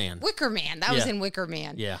Wicker Man. Wicker Man. That was in Wicker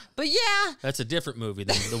Man. Yeah. But yeah. That's a different movie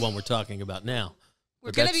than the one we're talking about now.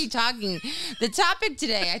 We're going to be talking, the topic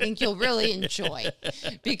today I think you'll really enjoy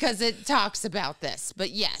because it talks about this, but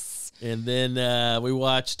yes. And then we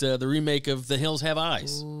watched the remake of The Hills Have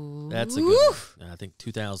Eyes. Ooh. That's a good one. I think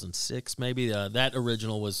 2006 maybe. That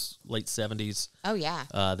original was late 70s. Oh, yeah.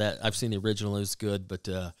 That I've seen the original, is good, but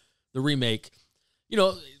the remake,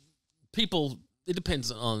 people, it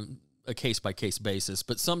depends on a case-by-case basis,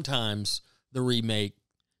 but sometimes the remake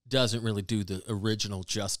doesn't really do the original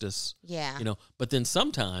justice. Yeah. But then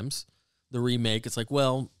sometimes the remake, it's like,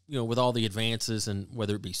 well, with all the advances and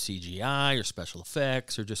whether it be CGI or special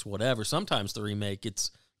effects or just whatever, sometimes the remake,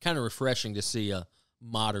 it's kind of refreshing to see a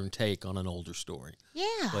modern take on an older story.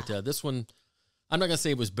 Yeah. But this one, I'm not going to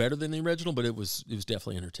say it was better than the original, but it was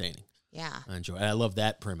definitely entertaining. Yeah. I enjoy it. I love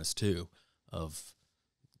that premise too, of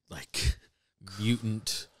like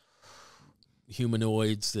mutant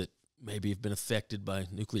humanoids that maybe have been affected by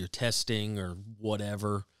nuclear testing or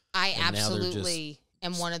whatever. I absolutely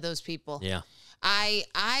am one of those people. Yeah.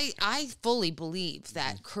 I fully believe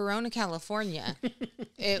that Corona, California,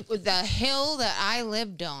 the hill that I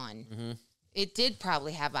lived on, it did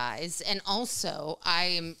probably have eyes. And also, I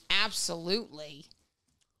am absolutely,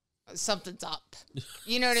 something's up.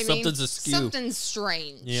 You know what I mean? Something's askew. Something's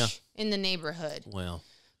strange in the neighborhood. Well,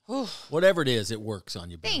 whatever it is, it works on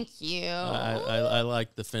you. Boo. Thank you. I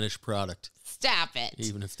like the finished product. Stop it.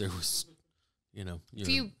 Even if there was,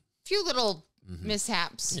 few little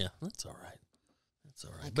mishaps. Yeah, that's all right. That's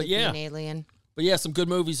all right. I But could yeah, be an alien. But yeah, some good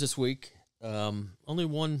movies this week. Only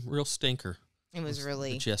one real stinker. It was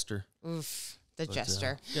really The Jester. Oof, the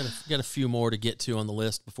Jester. Got a few more to get to on the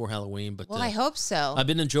list before Halloween, but Well, I hope so. I've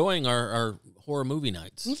been enjoying our horror movie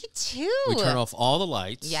nights. Me too. We turn off all the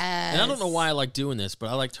lights. Yes. And I don't know why I like doing this, but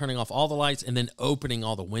I like turning off all the lights and then opening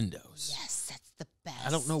all the windows. Yes, that's the best.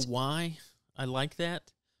 I don't know why I like that,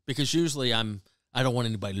 because usually I don't want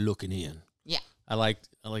anybody looking in. Yeah. I like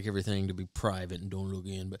everything to be private and don't look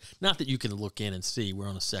in, but not that you can look in and see. We're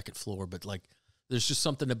on a second floor, but like there's just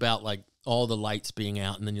something about like all the lights being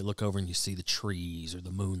out, and then you look over and you see the trees or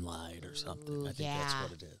the moonlight or something. Ooh, I think that's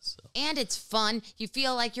what it is. So. And it's fun. You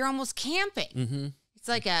feel like you're almost camping. Mm-hmm. It's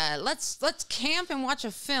like let's camp and watch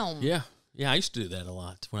a film. Yeah. I used to do that a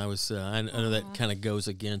lot when I was. I know that kind of goes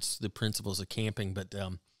against the principles of camping, but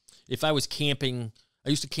if I was camping, I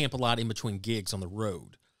used to camp a lot in between gigs on the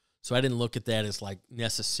road. So I didn't look at that as like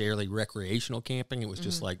necessarily recreational camping. It was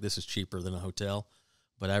just like, this is cheaper than a hotel.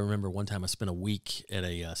 But I remember one time I spent a week at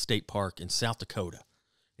a state park in South Dakota.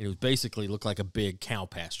 And it was basically looked like a big cow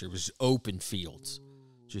pasture. It was open fields.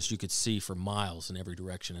 Just you could see for miles in every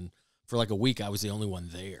direction. And for like a week, I was the only one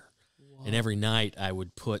there. Whoa. And every night I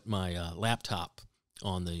would put my laptop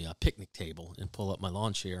on the picnic table and pull up my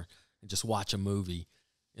lawn chair and just watch a movie.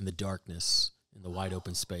 in the darkness, in the wide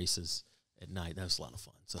open spaces at night. That was a lot of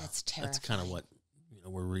fun. So That's terrifying. That's kind of what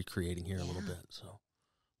we're recreating here a little bit. So,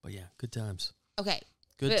 but yeah, good times. Okay.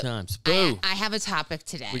 Good times. Boo. I have a topic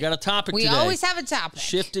today. We got a topic today. We always have a topic.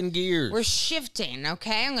 Shifting gears. We're shifting,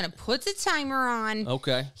 okay? I'm going to put the timer on.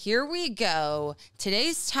 Okay. Here we go.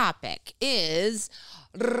 Today's topic is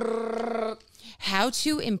how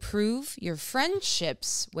to improve your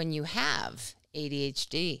friendships when you have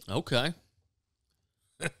ADHD. Okay.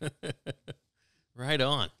 Right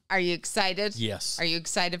on. Are you excited? Yes. Are you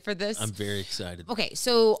excited for this? I'm very excited. Okay,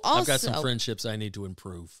 so also... I've got some friendships I need to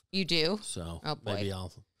improve. You do? So oh, boy. maybe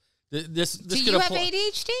I'll... This do you have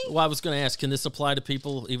ADHD? Well, I was going to ask, can this apply to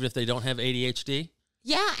people even if they don't have ADHD?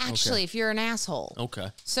 Yeah, actually, if you're an asshole.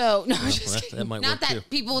 Okay. So, no, well, just kidding. That might Not work that too.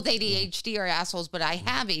 people with ADHD are assholes, but I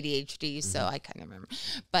have ADHD, so I kind of remember.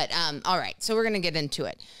 But, all right, so we're going to get into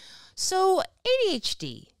it. So,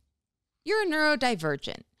 ADHD, you're a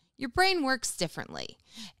neurodivergent. Your brain works differently,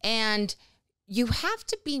 and you have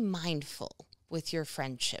to be mindful with your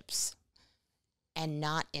friendships and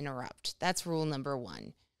not interrupt. That's rule number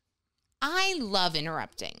 1. I love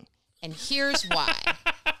interrupting, and here's why.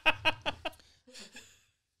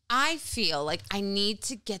 I feel like I need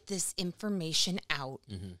to get this information out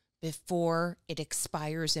before it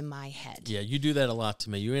expires in my head. Yeah, you do that a lot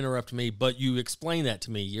to me. You interrupt me, but you explained that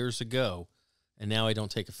to me years ago. And now I don't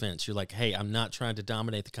take offense. You're like, hey, I'm not trying to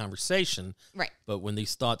dominate the conversation. Right. But when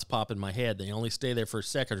these thoughts pop in my head, they only stay there for a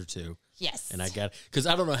second or two. Yes. And I got, because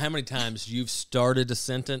I don't know how many times you've started a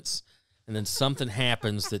sentence and then something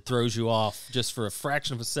happens that throws you off just for a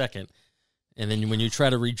fraction of a second. And then when you try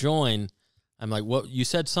to rejoin, I'm like, well, you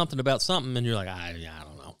said something about something. And you're like, I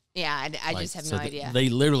don't know. Yeah, I just have no idea. They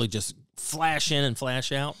literally just flash in and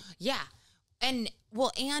flash out. Yeah. And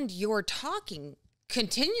you're talking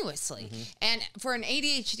continuously. And for an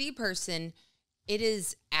ADHD person, it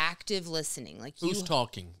is active listening. Like who's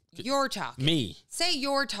talking? You're talking. Me. Say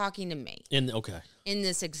you're talking to me. Okay. In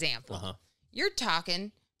this example. You're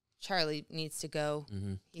talking. Charlie needs to go.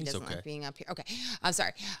 He doesn't like being up here. Okay. I'm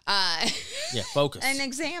sorry. Yeah, focus. An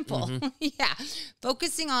example. Yeah.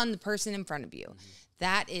 Focusing on the person in front of you.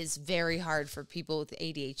 That is very hard for people with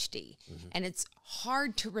ADHD. And it's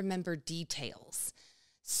hard to remember details.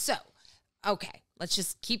 So, okay, let's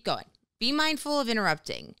just keep going. Be mindful of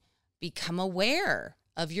interrupting. Become aware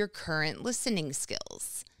of your current listening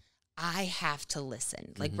skills. I have to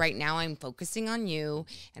listen. Like right now, I'm focusing on you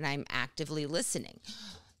and I'm actively listening.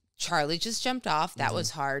 Charlie just jumped off. That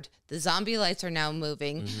was hard. The zombie lights are now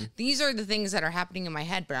moving. These are the things that are happening in my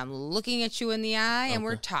head, but I'm looking at you in the eye and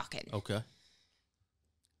we're talking.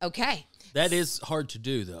 Okay. That is hard to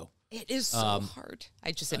do, though. It is so hard.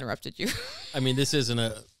 I just interrupted you. I mean, this isn't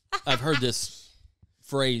I've heard this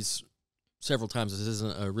phrase several times. This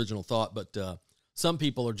isn't an original thought, but some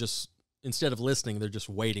people are just, instead of listening, they're just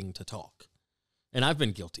waiting to talk. And I've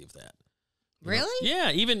been guilty of that. Really?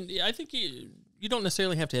 Yeah. Even, I think you don't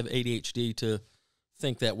necessarily have to have ADHD to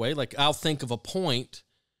think that way. Like, I'll think of a point,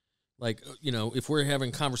 like, if we're having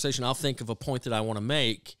a conversation, I'll think of a point that I want to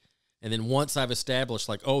make. And then once I've established,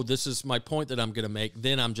 like, oh, this is my point that I'm going to make,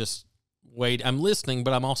 then I'm just I'm listening,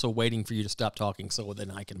 but I'm also waiting for you to stop talking so then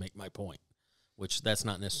I can make my point, which that's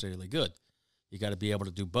not necessarily good. You got to be able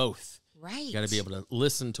to do both. Right. You got to be able to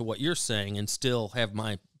listen to what you're saying and still have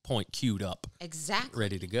my point queued up. Exactly.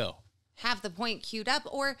 Ready to go. Have the point queued up,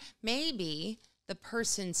 or maybe the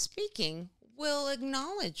person speaking will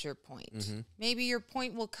acknowledge your point. Maybe your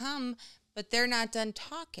point will come, but they're not done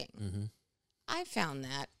talking. I found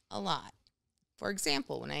that a lot. For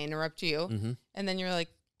example, when I interrupt you and then you're like,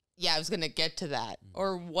 yeah, I was going to get to that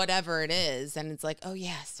or whatever it is. And it's like, oh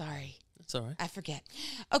yeah, sorry. That's all right. I forget.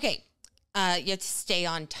 Okay. You have to stay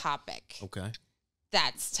on topic. Okay.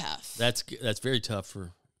 That's tough. That's very tough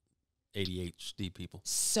for ADHD people.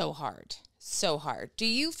 So hard. So hard. Do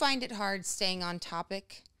you find it hard staying on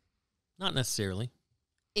topic? Not necessarily.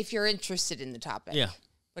 If you're interested in the topic. Yeah.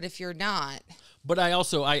 But if you're not. But I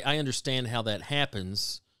also, I understand how that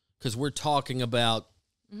happens because we're talking about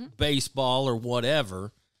baseball or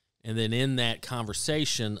whatever. And then in that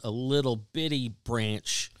conversation, a little bitty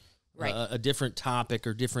branch, a different topic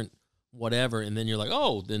or different whatever. And then you're like,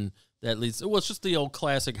 oh, then that leads, well, it's just the old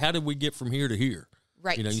classic. How did we get from here to here?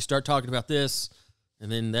 Right. You start talking about this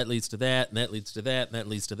and then that leads to that and that leads to that and that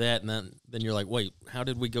leads to that. And then you're like, wait, how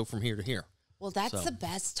did we go from here to here? Well, that's the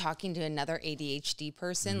best, talking to another ADHD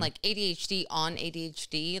person, like ADHD on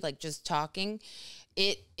ADHD, like just talking.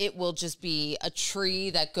 It will just be a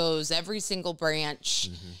tree that goes every single branch,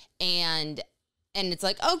 and And it's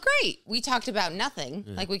like, oh, great. We talked about nothing.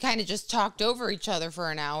 Like, we kind of just talked over each other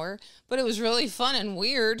for an hour, but it was really fun and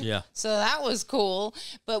weird. Yeah. So that was cool.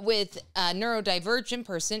 But with a neurodivergent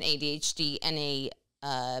person, ADHD, and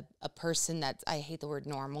a person that's, I hate the word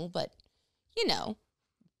normal, but, you know,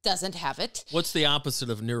 doesn't have it. What's the opposite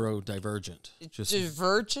of neurodivergent? Just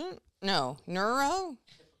Divergent? No. Neuro?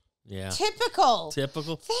 yeah. Typical.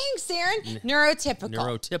 Typical. Thanks, Aaron. Neurotypical.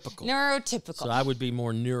 Neurotypical. Neurotypical. So I would be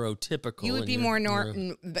more neurotypical. You would and be you're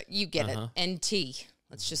more but you get it. NT.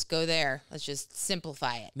 Let's just go there. Let's just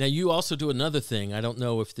simplify it. Now you also do another thing. I don't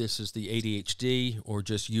know if this is the ADHD or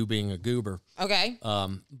just you being a goober. Okay.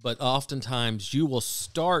 But oftentimes you will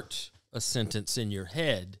start a sentence in your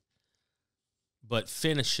head, but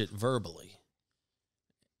finish it verbally.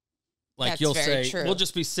 Like That's you'll very say, true. we'll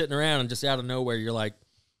just be sitting around and just out of nowhere, you're like,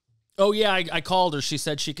 oh yeah, I called her. She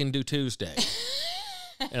said she can do Tuesday.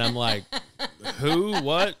 And I'm like, who,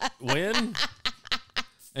 what, when?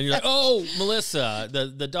 And you're like, oh, Melissa,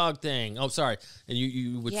 the dog thing. Oh, sorry. And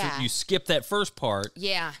you skip that first part.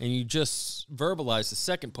 Yeah. And you just verbalize the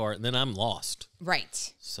second part, and then I'm lost.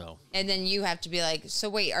 Right. So. And then you have to be like, so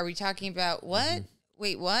wait, are we talking about what?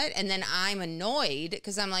 Wait, what? And then I'm annoyed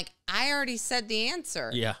because I'm like, I already said the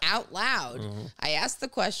answer out loud. I asked the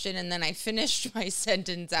question and then I finished my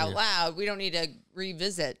sentence out loud. We don't need to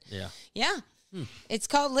revisit. Yeah. Yeah. It's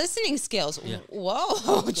called listening skills. Yeah.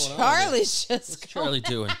 Whoa, Charlie's just What's Charlie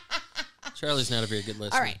doing? Charlie's not a very good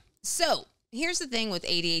listener. All right. So here's the thing with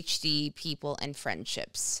ADHD people and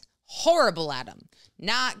friendships. Horrible at them.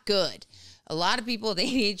 Not good. A lot of people with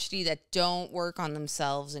ADHD that don't work on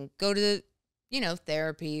themselves and go to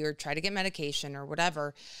therapy or try to get medication or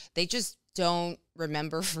whatever, they just don't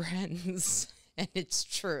remember friends. And it's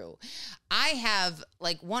true. I have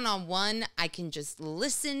like one-on-one, I can just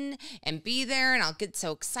listen and be there and I'll get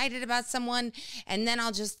so excited about someone and then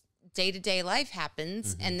I'll just day-to-day life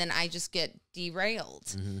happens and then I just get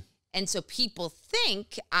derailed. And so people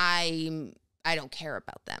think I don't care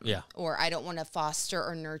about them or I don't want to foster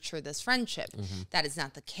or nurture this friendship. That is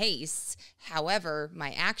not the case. However,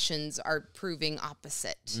 my actions are proving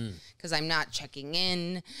opposite because I'm not checking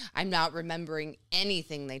in. I'm not remembering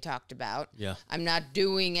anything they talked about. I'm not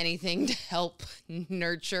doing anything to help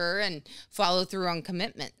nurture and follow through on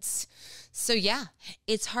commitments. So yeah,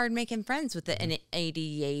 it's hard making friends with an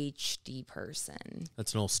ADHD person.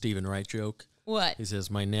 That's an old Stephen Wright joke. What? He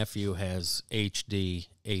says, my nephew has ADHD.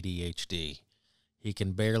 He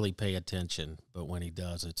can barely pay attention, but when he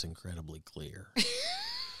does, it's incredibly clear.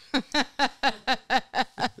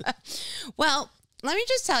 Well, let me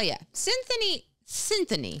just tell you,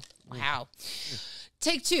 Cynthia, wow.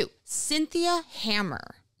 Take two. Cynthia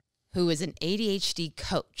Hammer, who is an ADHD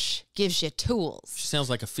coach, gives you tools. She sounds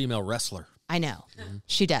like a female wrestler. I know.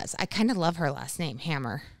 She does. I kind of love her last name,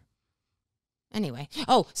 Hammer. Anyway.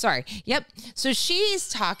 Oh, sorry. Yep. So she's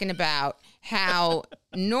talking about how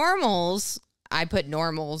normals, I put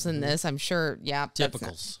normals in this, I'm sure. Yeah.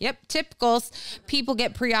 Typicals. Typicals. People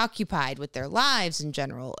get preoccupied with their lives in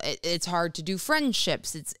general. It's hard to do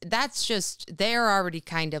friendships. That's just, they're already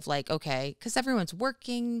kind of like, okay, because everyone's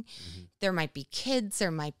working. There might be kids.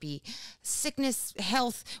 There might be sickness,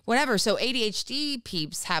 health, whatever. So ADHD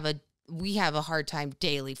peeps we have a hard time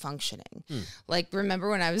daily functioning. Like, remember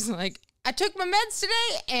when I was like, I took my meds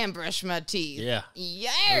today and brushed my teeth. Yeah.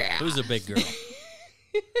 Yeah. Who's a big girl?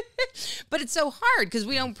 But it's so hard because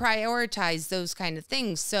we don't prioritize those kind of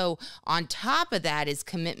things. So on top of that is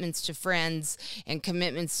commitments to friends and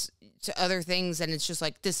commitments to other things. And it's just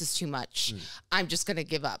like, this is too much. I'm just going to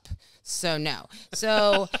give up. So no.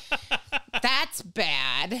 So that's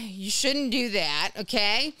bad. You shouldn't do that.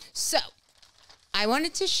 Okay. So I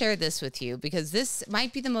wanted to share this with you because this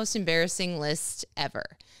might be the most embarrassing list ever.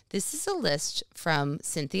 This is a list from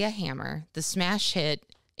Cynthia Hammer, the smash hit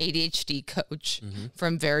ADHD coach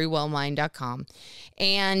from verywellmind.com.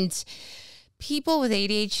 And people with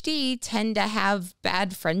ADHD tend to have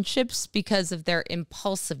bad friendships because of their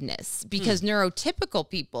impulsiveness, because neurotypical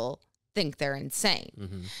people think they're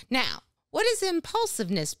insane. Now, what is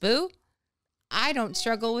impulsiveness, boo? I don't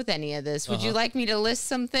struggle with any of this. Would you like me to list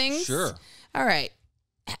some things? Sure. All right.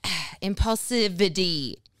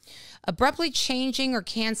 Impulsivity. Abruptly changing or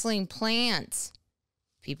canceling plans.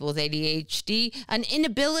 People with ADHD, an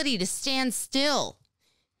inability to stand still.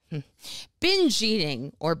 Binge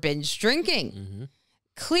eating or binge drinking.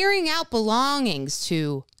 Clearing out belongings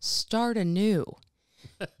to start anew.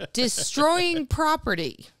 Destroying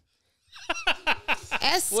property.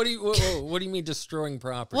 What do you mean destroying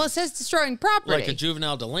property? Well, it says destroying property. Like a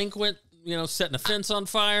juvenile delinquent, setting a fence on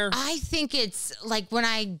fire? I think it's like when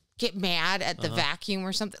I get mad at the vacuum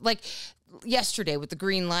or something. Like yesterday with the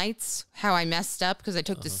green lights, how I messed up because I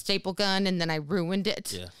took the staple gun and then I ruined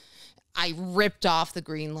it. Yeah. I ripped off the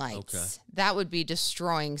green lights. Okay. That would be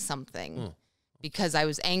destroying something because I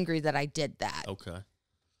was angry that I did that. Okay.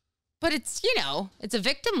 But it's, it's a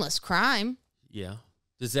victimless crime. Yeah.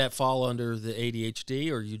 Does that fall under the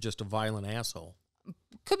ADHD, or are you just a violent asshole?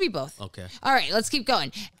 Could be both. Okay. All right, let's keep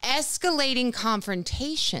going. Escalating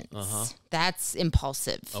confrontations. That's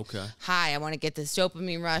impulsive. Okay. Hi, I want to get this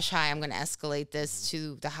dopamine rush. Hi, I'm going to escalate this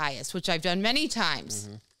to the highest, which I've done many times.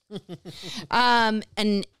 An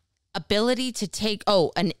inability to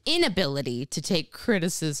take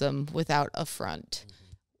criticism without affront.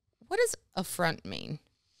 What does affront mean?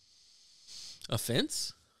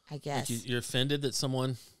 Offense? I guess. Like you're offended that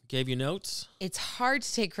someone gave you notes? It's hard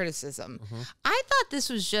to take criticism. I thought this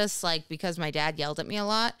was just like because my dad yelled at me a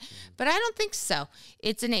lot, but I don't think so.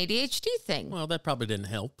 It's an ADHD thing. Well, that probably didn't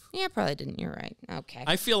help. Yeah, probably didn't. You're right. Okay.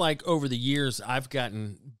 I feel like over the years, I've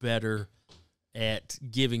gotten better at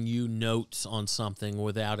giving you notes on something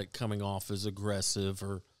without it coming off as aggressive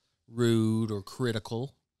or rude or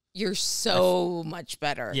critical. You're so much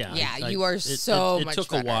better. Yeah. You are so much better. It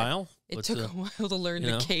took a while. It took a while to learn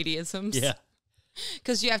the Katieisms. Yeah.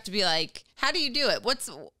 Because you have to be like, how do you do it?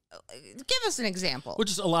 Give us an example. Well,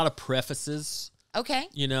 just a lot of prefaces. Okay.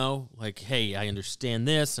 Like, hey, I understand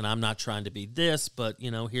this, and I'm not trying to be this, but,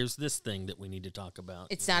 here's this thing that we need to talk about.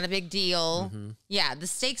 It's not a big deal. Yeah, the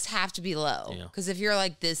stakes have to be low. Because if you're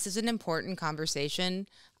like, this is an important conversation,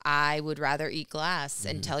 I would rather eat glass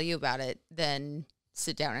and tell you about it than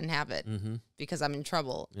sit down and have it because I'm in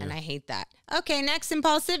trouble and I hate that. Okay, next,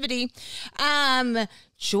 impulsivity.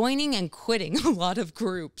 Joining and quitting a lot of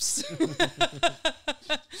groups.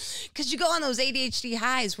 Because you go on those ADHD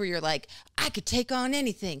highs where you're like, I could take on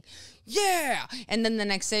anything. Yeah. And then the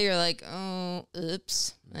next day you're like, oh,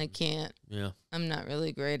 oops, I can't. Yeah. I'm not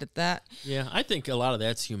really great at that. Yeah, I think a lot of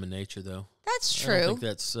that's human nature, though. That's true. I don't think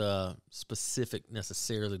that's specific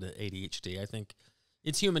necessarily to ADHD. I think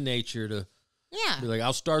it's human nature to be like,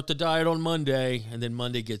 I'll start the diet on Monday, and then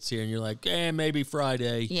Monday gets here, and you're like, maybe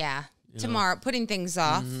Friday. Yeah. Tomorrow, putting things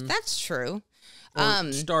off. That's true.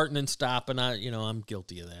 Or starting and stopping. I'm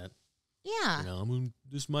guilty of that. Yeah.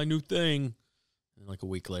 This is my new thing. And like a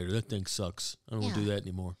week later, that thing sucks. I don't want to do that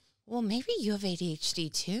anymore. Well, maybe you have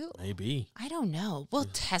ADHD too. Maybe. I don't know. We'll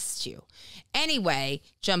test you. Anyway,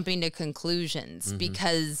 jumping to conclusions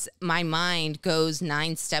because my mind goes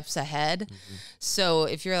 9 steps ahead. So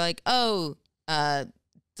if you're like, the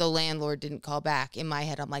landlord didn't call back. In my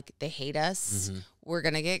head, I'm like, they hate us. We're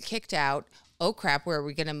going to get kicked out. Oh, crap. Where are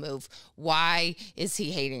we going to move? Why is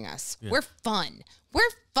he hating us? Yeah. We're fun.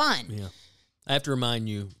 Yeah. I have to remind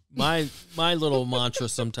you, my little mantra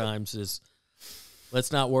sometimes is,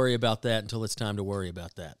 let's not worry about that until it's time to worry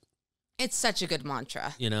about that. It's such a good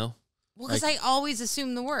mantra. Well, because I always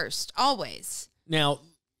assume the worst. Always. Now,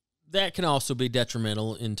 that can also be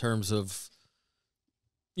detrimental in terms of,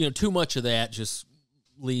 too much of that just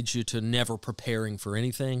leads you to never preparing for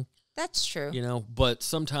anything. That's true. But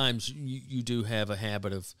sometimes you do have a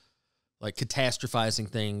habit of like catastrophizing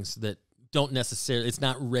things that don't necessarily, it's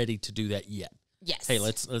not ready to do that yet. Yes. Hey,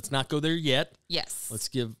 let's not go there yet. Yes. Let's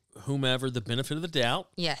give whomever the benefit of the doubt.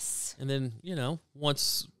 Yes. And then,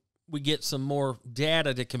 once we get some more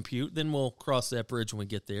data to compute, then we'll cross that bridge when we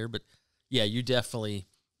get there. But yeah, you definitely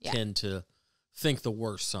tend to think the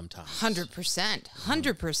worst sometimes. 100%.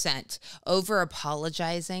 100%. Over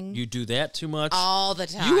apologizing. You do that too much. All the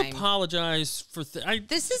time. You apologize for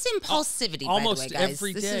this is impulsivity, almost by the way, guys.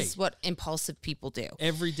 every day. This is what impulsive people do.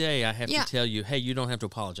 Every day I have to tell you, hey, you don't have to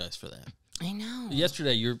apologize for that. I know.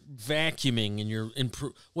 Yesterday you're vacuuming and you're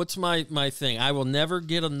what's my thing? I will never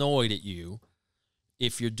get annoyed at you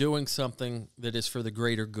if you're doing something that is for the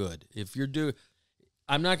greater good.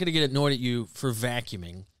 I'm not going to get annoyed at you for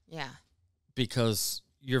vacuuming. Yeah. Because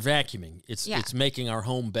you're vacuuming. It's making our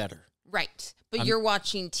home better. Right. But you're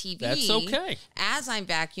watching TV. That's okay. As I'm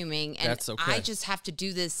vacuuming, and that's okay. I just have to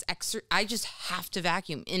do this I just have to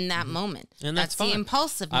vacuum in that moment. And that's fine. The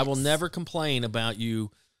impulsiveness. I will never complain about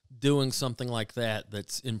you doing something like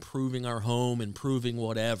that's improving our home, improving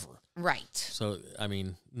whatever. Right. So,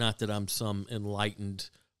 not that I'm some enlightened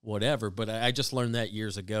whatever, but I just learned that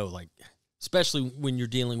years ago, like, especially when you're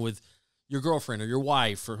dealing with your girlfriend or your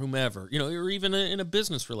wife or whomever, or even in a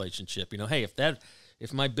business relationship, hey,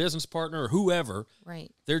 if my business partner or whoever,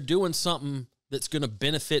 right, they're doing something that's going to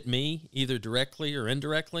benefit me either directly or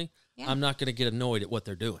indirectly, I'm not going to get annoyed at what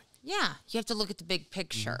they're doing. Yeah. You have to look at the big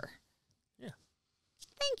picture. Yeah.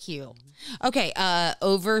 Thank you. Okay.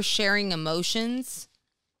 Oversharing emotions.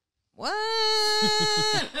 What?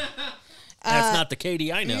 That's not the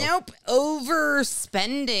Katie I know. Nope.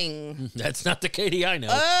 Overspending. That's not the Katie I know.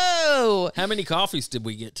 Oh. How many coffees did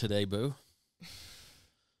we get today, Boo?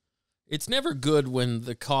 It's never good when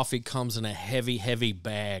the coffee comes in a heavy, heavy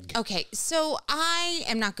bag. Okay, so I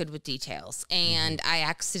am not good with details, and I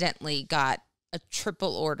accidentally got a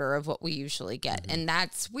triple order of what we usually get, and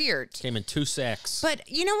that's weird. Came in 2 sacks. But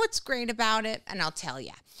you know what's great about it? And I'll tell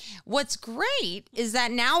you. What's great is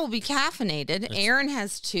that now we'll be caffeinated. Aaron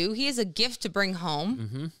has 2. He has a gift to bring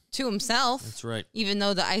home to himself. That's right. Even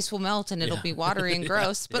though the ice will melt and it'll be watery and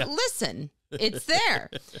gross. But listen, it's there.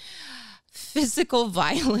 Physical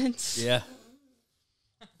violence. Yeah.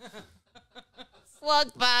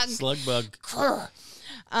 Slug bug. Slug bug.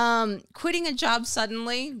 Quitting a job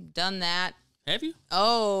suddenly. Done that. Have you?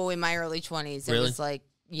 Oh, in my early 20s. It Really? was like,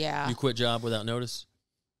 yeah. You quit job without notice?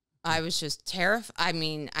 I was just terrified. I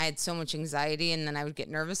mean, I had so much anxiety, and then I would get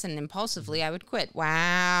nervous, and impulsively I would quit.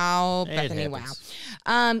 Wow, It Bethany, happens.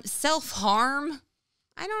 wow. Self-harm?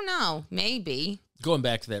 I don't know. Maybe. Going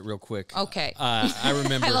back to that real quick. Okay. I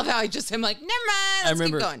remember. I love how I'm like, never mind, let's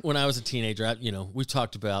keep going. When I was a teenager, we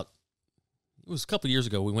talked about, it was a couple of years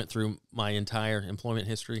ago, we went through my entire employment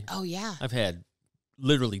history. Oh, yeah. I've had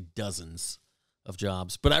literally dozens of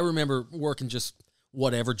jobs, but I remember working just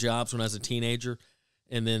whatever jobs when I was a teenager,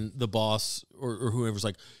 and then the boss or whoever's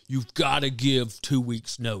like, you've got to give 2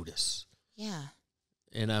 weeks notice. Yeah.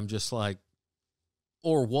 And I'm just like,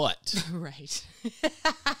 or what? Right.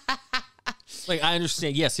 Like, I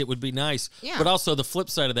understand, yes, it would be nice. Yeah. But also the flip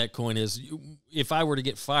side of that coin is, if I were to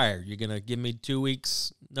get fired, you're going to give me 2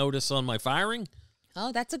 weeks notice on my firing?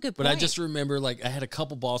 Oh, that's a good But point. I just remember, like, I had a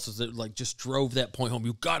couple bosses that, like, just drove that point home.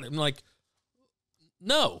 You got it. I'm like,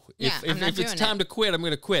 no. Yeah, I'm not if it's doing time it. to quit, I'm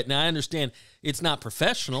going to quit. Now, I understand it's not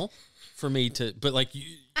professional for me to, but, like,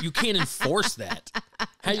 you can't enforce that.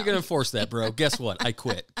 How you going to enforce that, bro? Guess what? I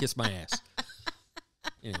quit. Kiss my ass.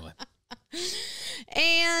 Anyway.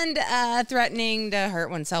 And threatening to hurt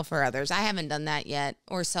oneself or others. I haven't done that yet,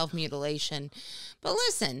 or self-mutilation. But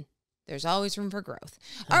listen, there's always room for growth.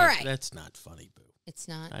 All right. That's not funny, Boo. It's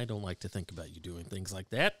not? I don't like to think about you doing things like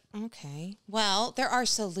that. Okay. Well, there are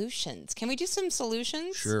solutions. Can we do some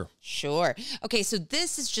solutions? Sure. Sure. Okay, so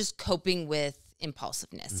this is just coping with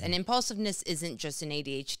impulsiveness. And impulsiveness isn't just an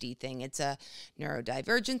ADHD thing. It's a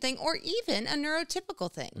neurodivergent thing, or even a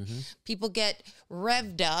neurotypical thing. People get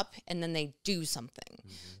revved up and then they do something.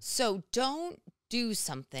 So don't do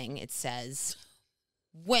something, it says,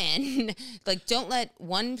 when, like, don't let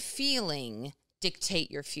one feeling dictate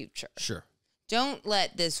your future. Sure. Don't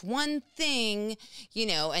let this one thing,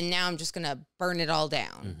 and now I'm just going to burn it all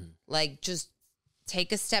down. Like, just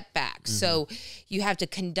take a step back. So you have to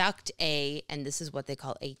conduct and this is what they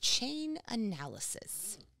call a chain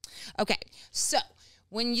analysis. Okay, so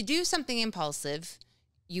when you do something impulsive,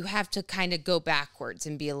 you have to kind of go backwards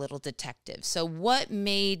and be a little detective. So what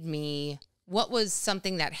was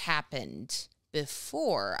something that happened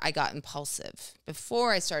before I got impulsive,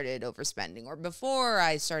 before I started overspending, or before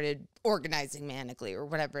I started organizing manically, or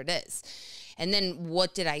whatever it is? And then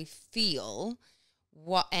what did I feel?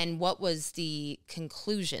 What was the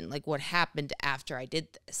conclusion? Like, what happened after I did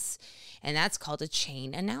this? And that's called a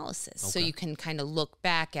chain analysis. So you can kind of look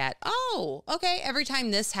back at, oh, okay, every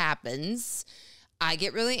time this happens, I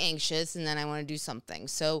get really anxious and then I want to do something.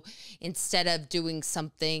 So instead of doing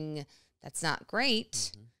something that's not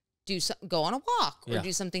great, go on a walk or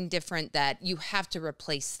do something different that you have to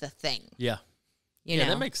replace the thing. Yeah. You know?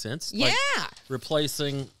 That makes sense. Yeah. Like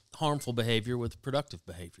replacing harmful behavior with productive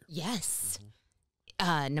behavior. Yes.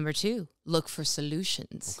 Number 2, look for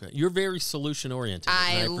solutions. Okay. You're very solution oriented.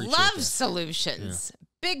 I appreciate love that. solutions.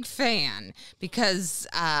 Big fan, because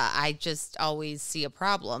I just always see a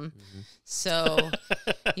problem. So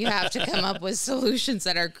you have to come up with solutions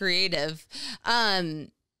that are creative.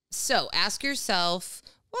 So ask yourself,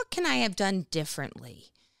 what can I have done differently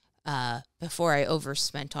before I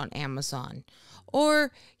overspent on Amazon?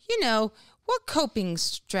 Or, what coping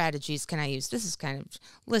strategies can I use? This is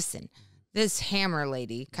listen, this hammer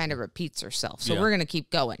lady kind of repeats herself. So we're going to keep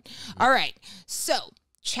going. All right. So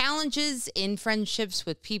challenges in friendships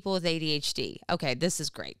with people with ADHD. Okay, this is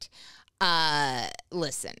great.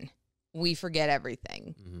 Listen, we forget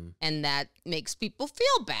everything. And that makes people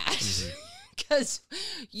feel bad. Because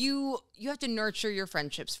you have to nurture your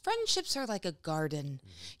friendships. Friendships are like a garden.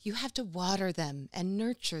 You have to water them and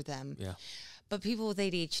nurture them. Yeah. But people with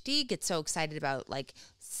ADHD get so excited about, like,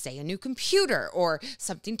 say, a new computer or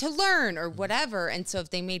something to learn or whatever. And so if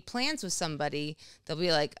they made plans with somebody, they'll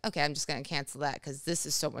be like, okay, I'm just going to cancel that because this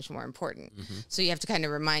is so much more important. So you have to kind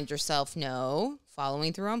of remind yourself, no,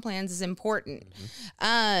 following through on plans is important.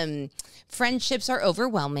 Friendships are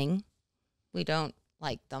overwhelming. We don't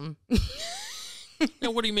like them.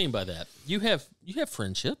 Now, what do you mean by that? You have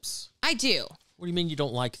friendships. I do. What do you mean you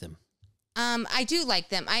don't like them? I do like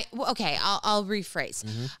them. I'll rephrase.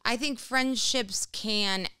 Mm-hmm. I think friendships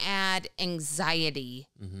can add anxiety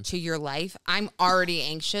to your life. I'm already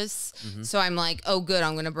anxious, so I'm like, oh, good,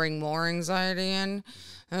 I'm going to bring more anxiety in.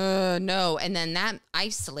 No, and then that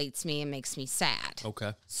isolates me and makes me sad.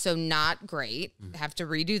 Okay. So not great. Have to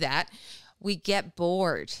redo that. We get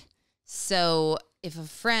bored. So if a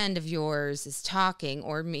friend of yours is talking,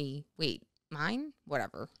 or me, wait, mine,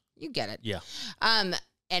 whatever, you get it. Yeah.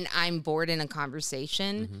 And I'm bored in a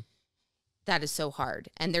conversation, that is so hard.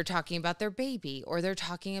 And they're talking about their baby, or they're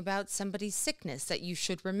talking about somebody's sickness that you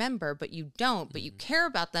should remember, but you don't, but you care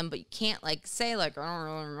about them, but you can't like say like, I don't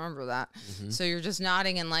really remember that. So you're just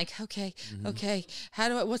nodding and like, okay,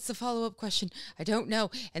 what's the follow-up question? I don't know.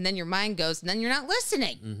 And then your mind goes, and then you're not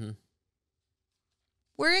listening.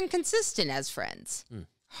 We're inconsistent as friends.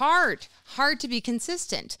 Hard to be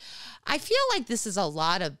consistent. I feel like this is a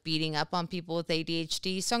lot of beating up on people with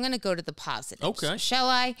ADHD, so I'm going to go to the positives. Okay. Shall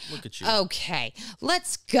I? Look at you. Okay,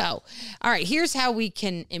 let's go. All right, here's how we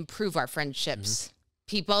can improve our friendships.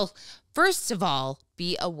 People, first of all,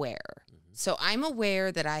 be aware. So I'm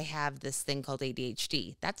aware that I have this thing called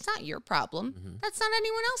ADHD. That's not your problem. That's not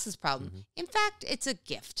anyone else's problem. In fact, it's a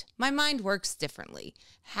gift. My mind works differently.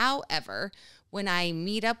 However, when I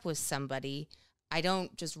meet up with somebody, I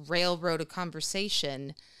don't just railroad a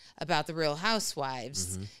conversation about the Real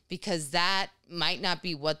Housewives because that might not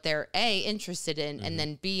be what they're A, interested in, and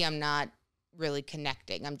then B, I'm not really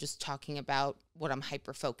connecting. I'm just talking about what I'm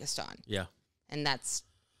hyper-focused on. Yeah. And that's,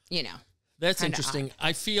 That's interesting. odd.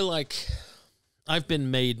 I feel like I've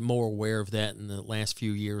been made more aware of that in the last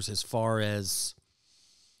few years as far as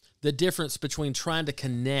the difference between trying to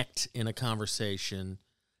connect in a conversation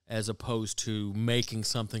as opposed to making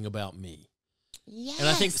something about me. Yes. And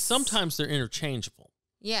I think sometimes they're interchangeable.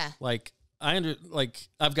 Yeah. Like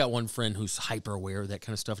I've got one friend who's hyper aware of that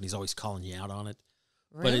kind of stuff, and he's always calling you out on it.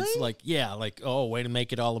 Really? But it's like, oh, way to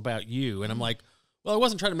make it all about you. And I'm like, well, I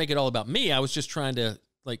wasn't trying to make it all about me. I was just trying to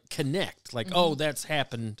like connect. Like, oh, that's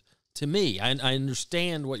happened to me. I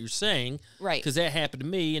understand what you're saying, Right. Because that happened to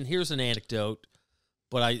me, and here's an anecdote.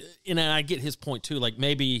 But I get his point too. Like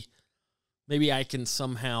maybe I can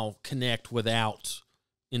somehow connect without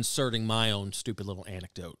inserting my own stupid little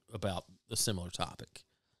anecdote about a similar topic.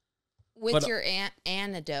 With your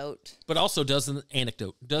anecdote. But also doesn't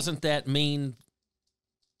that mean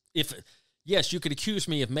yes, you could accuse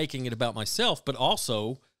me of making it about myself, but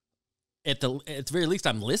also at the very least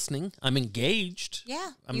I'm listening. I'm engaged.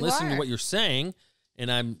 Yeah. I'm listening to what you're saying, and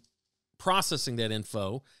I'm processing that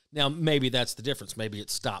info. Now maybe that's the difference. Maybe it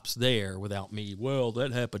stops there without me, well,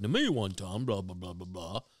 that happened to me one time, blah blah blah blah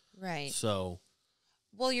blah. Right. So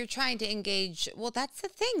well, you're trying to engage. Well, that's the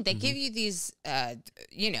thing. They give you these,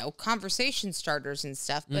 conversation starters and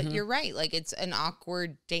stuff. But you're right. Like, it's an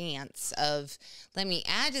awkward dance of, let me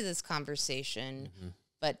add to this conversation,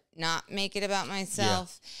 but not make it about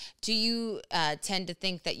myself. Yeah. Do you tend to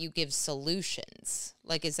think that you give solutions?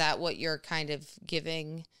 Like, is that what you're kind of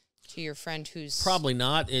giving to your friend who's... Probably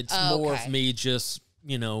not. It's more of me just,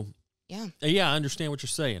 yeah, I understand what you're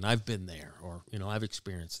saying. I've been there, or, I've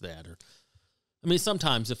experienced that, or... I mean,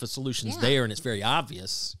 sometimes if a solution's there and it's very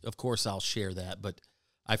obvious, of course I'll share that. But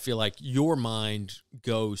I feel like your mind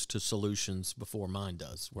goes to solutions before mine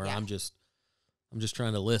does, where I'm just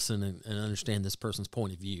trying to listen and understand this person's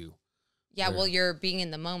point of view. Yeah, well, you're being in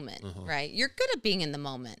the moment, right? You're good at being in the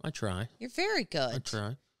moment. I try. You're very good. I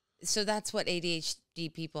try. So that's what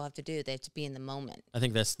ADHD people have to do. They have to be in the moment. I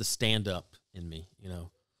think that's the stand-up in me,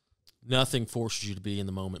 Nothing forces you to be in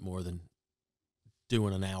the moment more than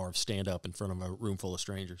doing an hour of stand-up in front of a room full of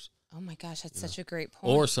strangers. Oh, my gosh, that's such a great point.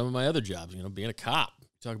 Or some of my other jobs, being a cop.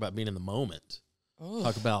 Talk about being in the moment. Ugh.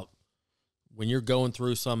 Talk about when you're going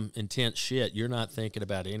through some intense shit, you're not thinking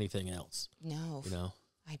about anything else. No.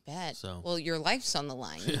 I bet. So, well, your life's on the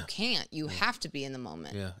line. You can't. You have to be in the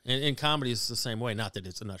moment. Yeah. And comedy is the same way. Not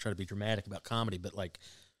that I'm not trying to be dramatic about comedy, but like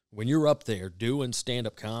when you're up there doing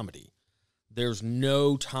stand-up comedy, there's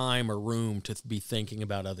no time or room to be thinking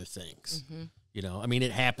about other things. I mean,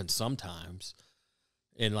 it happens sometimes.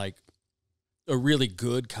 And like a really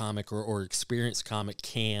good comic or experienced comic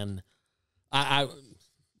can, I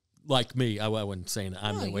like me, I wasn't saying that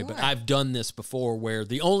I'm that way, but I've done this before where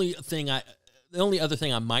the only other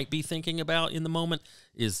thing I might be thinking about in the moment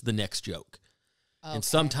is the next joke. Okay. And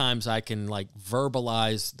sometimes I can like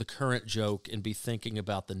verbalize the current joke and be thinking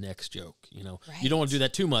about the next joke. You don't want to do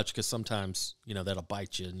that too much because sometimes, that'll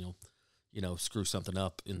bite you and you'll, screw something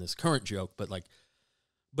up in this current joke.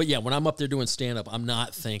 But yeah, when I'm up there doing stand-up, I'm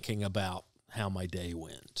not thinking about how my day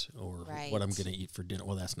went or Right. what I'm going to eat for dinner.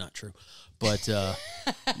 Well, that's not true. But,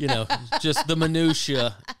 you know, just the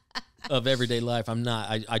minutia of everyday life.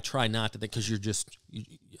 I try not to think, because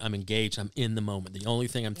I'm engaged. I'm in the moment. The only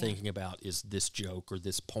thing I'm thinking about is this joke or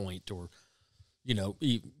this point or, you know,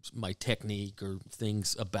 my technique or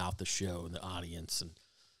things about the show and the audience. And,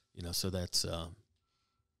 you know, so that's,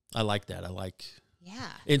 I like that. Yeah.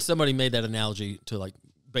 And somebody made that analogy to like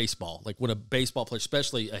baseball. Like when a baseball player,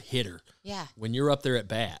 especially a hitter, when you're up there at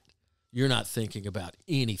bat, you're not thinking about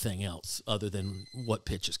anything else other than what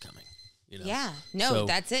pitch is coming. You know? Yeah. No,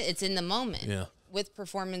 that's it. It's in the moment. Yeah. With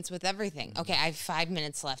performance, with everything. Okay, I have 5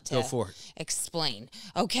 minutes left to Go for it. explain.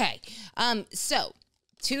 Okay. So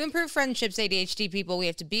to improve friendships, ADHD people, we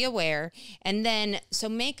have to be aware. And then, so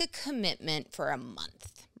make a commitment for a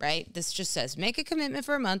month, right? This just says, make a commitment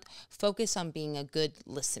for a month, focus on being a good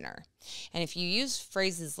listener. And if you use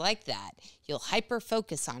phrases like that, you'll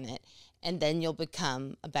hyper-focus on it, and then you'll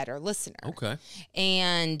become a better listener. Okay.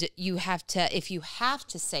 And you have to, if you have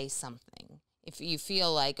to say something, if you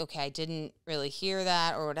feel like, okay, I didn't really hear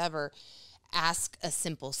that or whatever, ask a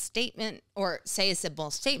simple statement or say a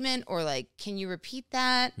simple statement or like, can you repeat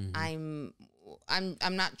that? I'm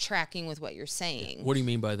not tracking with what you're saying. What do you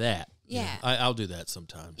mean by that? Yeah. I'll do that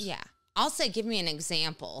sometimes. Yeah. I'll say, give me an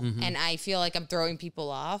example. And I feel like I'm throwing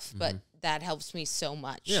people off, but that helps me so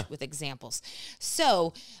much with examples.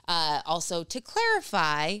 So also to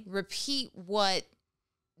clarify, repeat what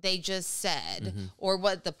they just said or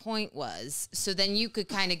what the point was. So then you could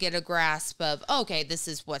kind of get a grasp of, okay, this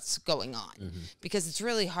is what's going on. Because it's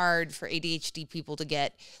really hard for ADHD people to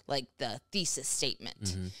get like the thesis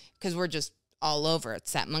statement because we're just all over.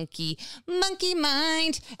 It's that monkey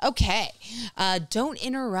mind. Okay. Don't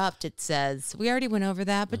interrupt, it says. We already went over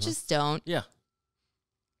that, but just don't. Yeah.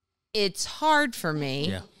 It's hard for me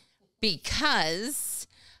Yeah. because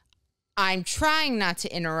I'm trying not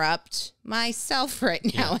to interrupt myself right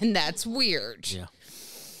now, and that's weird. Yeah.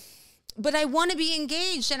 But I want to be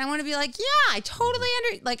engaged, and I want to be like, yeah, I totally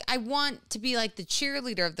like, I want to be like the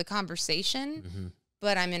cheerleader of the conversation,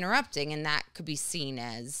 but I'm interrupting, and that could be seen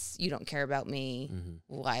as, you don't care about me.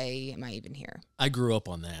 Why am I even here? I grew up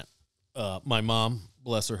on that. My mom,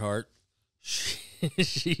 bless her heart,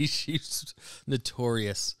 she's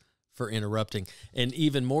notorious for interrupting. And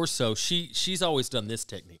even more so, she's always done this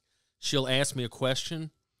technique. She'll ask me a question,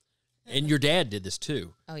 and your dad did this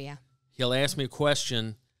too. Oh, yeah. He'll ask me a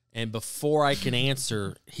question, and before I can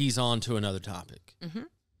answer, he's on to another topic.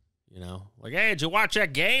 You know, like, hey, did you watch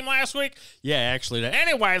that game last week? Yeah, actually.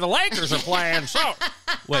 Anyway, the Lakers are playing. So,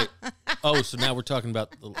 wait. Oh, so now we're talking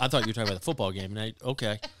about, I thought you were talking about the football game.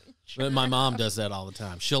 Okay. But my mom does that all the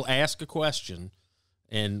time. She'll ask a question,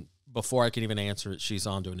 and before I can even answer it, she's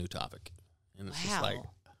on to a new topic. And it's just like,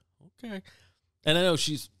 okay. And I know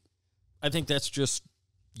I think that's just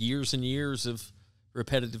years and years of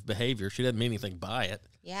repetitive behavior. She doesn't mean anything by it.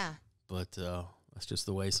 Yeah. But that's just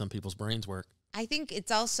the way some people's brains work. I think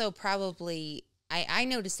it's also probably, I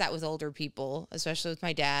noticed that with older people, especially with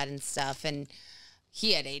my dad and stuff, and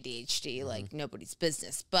he had ADHD, like nobody's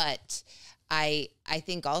business. But I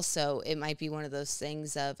think also it might be one of those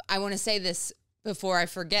things of, I want to say this before I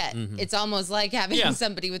forget. It's almost like having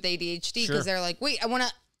somebody with ADHD because they're like, wait, I want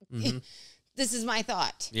to, this is my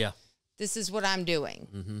thought. Yeah. This is what I'm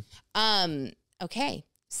doing. Okay.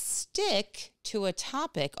 Stick to a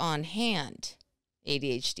topic on hand,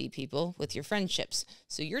 ADHD people, with your friendships.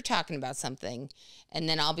 So you're talking about something, and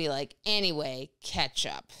then I'll be like, anyway, catch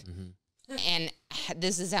up. And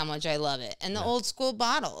this is how much I love it. And the old school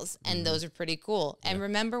bottles, and those are pretty cool. And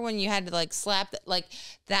remember when you had to like slap, like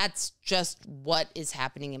that's just what is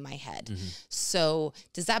happening in my head. So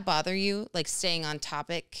does that bother you, like staying on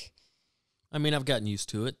topic? I mean, I've gotten used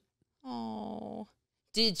to it. Oh,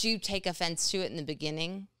 did you take offense to it in the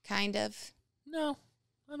beginning, kind of? No,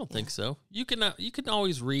 I don't think so. You can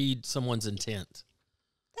always read someone's intent.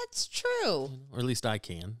 That's true. Or at least I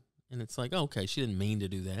can. And it's like, oh, okay, she didn't mean to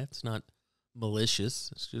do that. It's not malicious.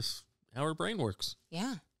 It's just how her brain works.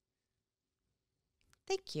 Yeah.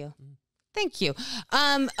 Thank you. Thank you.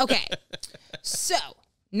 Okay. So,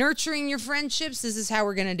 nurturing your friendships, this is how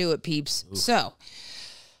we're going to do it, peeps. Ooh. So,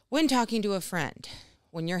 when talking to a friend,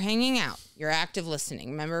 when you're hanging out, you're active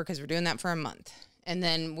listening. Remember, because we're doing that for a month. And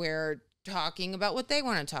then we're talking about what they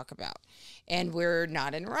want to talk about. And we're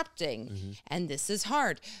not interrupting. And this is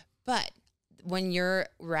hard. But when you're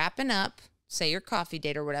wrapping up, say your coffee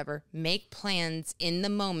date or whatever, make plans in the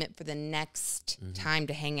moment for the next time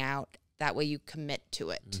to hang out. That way you commit to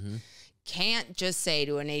it. Can't just say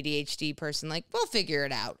to an ADHD person, like, we'll figure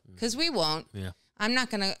it out, because we won't. Yeah. I'm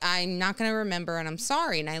not gonna remember, and I'm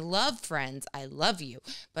sorry, and I love friends. I love you,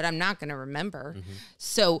 but I'm not gonna remember.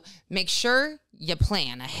 So make sure you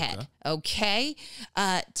plan ahead, okay?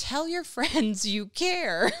 Tell your friends you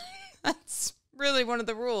care. That's really one of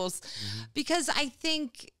the rules. Because I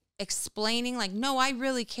think explaining, like, no, I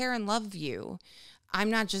really care and love you.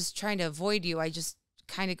 I'm not just trying to avoid you. I just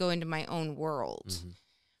kind of go into my own world,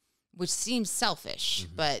 which seems selfish,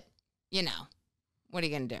 but, you know. What are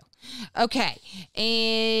you going to do?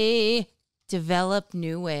 Okay. Develop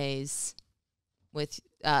new ways with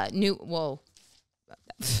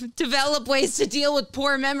develop ways to deal with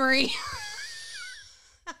poor memory.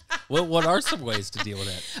 Well, what are some ways to deal with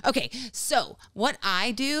that? Okay. So what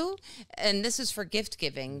I do, and this is for gift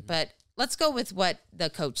giving, but let's go with what the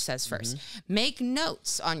coach says first. Make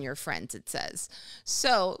notes on your friends, it says.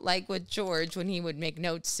 So like with George, when he would make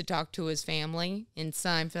notes to talk to his family in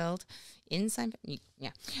Seinfeld,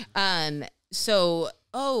 yeah.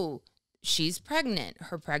 So, she's pregnant.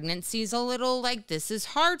 Her pregnancy's a little like, this is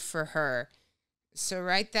hard for her. So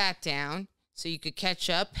write that down so you could catch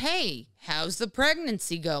up. Hey, how's the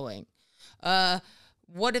pregnancy going?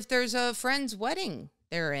 What if there's a friend's wedding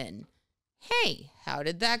they're in? Hey, how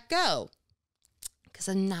did that go? Because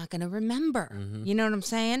I'm not going to remember. You know what I'm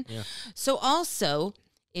saying? Yeah. So also,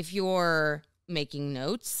 if you're making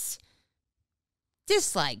notes,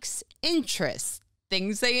 dislikes, interests,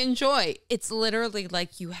 things they enjoy. It's literally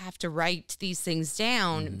like you have to write these things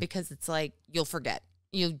down because it's like you'll forget.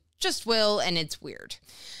 You just will, and it's weird.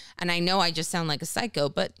 And I know I just sound like a psycho,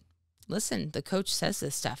 but listen, the coach says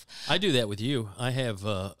this stuff. I do that with you. I have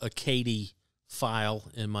a Katie file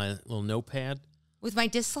in my little notepad. With my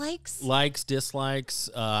dislikes? Likes, dislikes.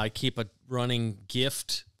 I keep a running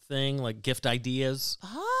gift thing, like gift ideas.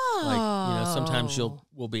 Oh. Like, sometimes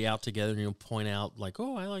we'll be out together and you'll point out like,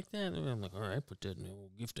 oh, I like that. And I'm like, all right, put that in a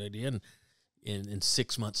little gift idea. And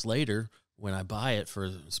 6 months later, when I buy it for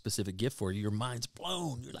a specific gift for you, your mind's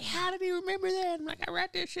blown. You're like, how did he remember that? I'm like, I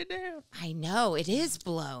write that shit down. I know, it is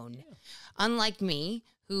blown. Yeah. Unlike me,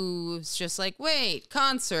 who's just like, wait,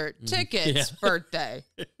 concert, tickets, birthday.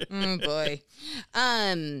 Oh, boy.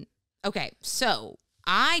 Okay, so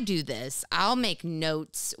I do this. I'll make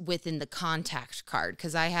notes within the contact card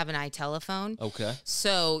because I have an iTelephone. Okay.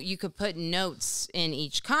 So you could put notes in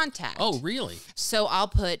each contact. Oh, really? So I'll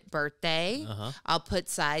put birthday. I'll put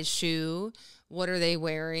size shoe. What are they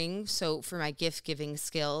wearing? So for my gift giving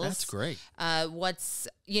skills. That's great. What's,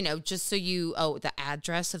 just so the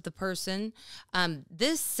address of the person.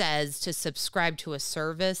 This says to subscribe to a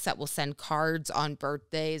service that will send cards on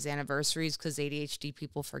birthdays, anniversaries, because ADHD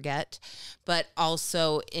people forget. But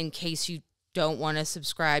also in case you don't want to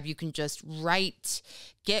subscribe, you can just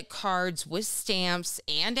get cards with stamps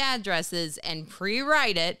and addresses and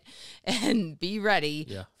pre-write it and be ready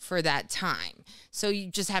for that time. So you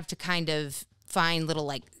just have to kind of find little,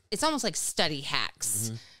 it's almost like study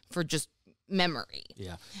hacks for just memory.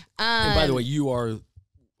 Yeah. And by the way,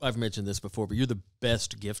 I've mentioned this before, but you're the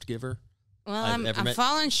best gift giver. Well, I'm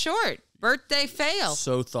falling short. Birthday fail.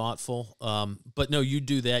 So thoughtful. But no, you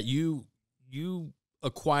do that. You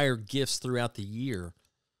acquire gifts throughout the year.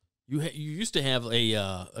 You used to have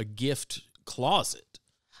a gift closet.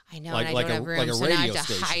 I know, and I don't have room, so now I have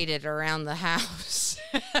to hide it around the house.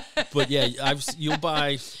 But yeah, you'll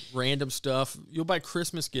buy random stuff. You'll buy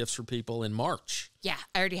Christmas gifts for people in March. Yeah,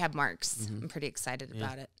 I already have marks. I'm pretty excited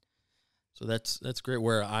about it. So that's great.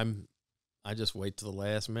 Where I just wait to the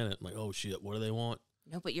last minute. I'm like, oh shit, what do they want?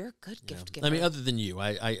 No, but you're a good gift giver. I mean, other than you,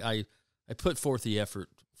 I put forth the effort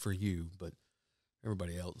for you, but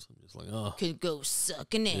everybody else, I'm just like, oh, could go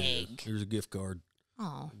suck an egg. Here's a gift card.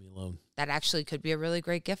 Oh, leave me alone. That actually could be a really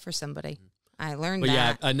great gift for somebody. I learned but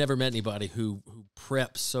that. Yeah, I never met anybody who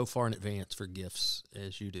preps so far in advance for gifts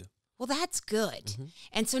as you do. Well, that's good.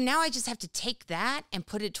 And so now I just have to take that and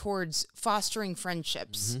put it towards fostering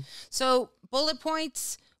friendships. So bullet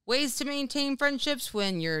points, ways to maintain friendships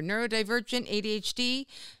when you're neurodivergent, ADHD,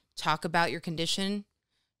 talk about your condition,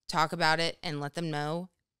 talk about it and let them know,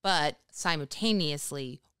 but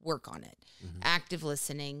simultaneously work on it. Active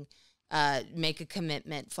listening, make a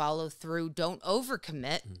commitment, follow through, don't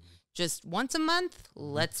overcommit. Just once a month,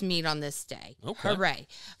 let's meet on this day. Okay. Hooray.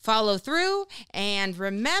 Follow through and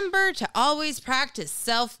remember to always practice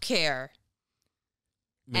self-care.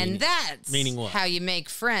 And that's meaning what? How you make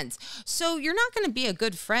friends. So you're not going to be a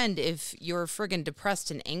good friend if you're friggin' depressed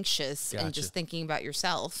and anxious and just thinking about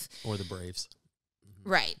yourself. Or the Braves.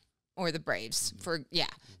 Right. Or the Braves.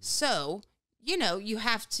 So, you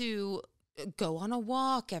have to go on a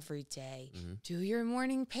walk every day, do your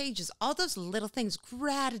morning pages, all those little things,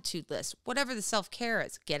 gratitude list, whatever the self-care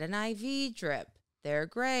is. Get an IV drip. They're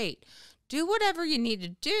great. Do whatever you need to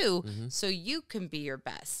do so you can be your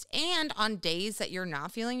best. And on days that you're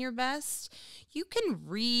not feeling your best, you can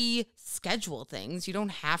reschedule things. You don't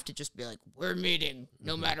have to just be like, we're meeting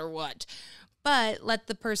no matter what. But let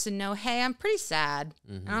the person know, hey, I'm pretty sad.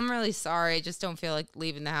 And I'm really sorry. I just don't feel like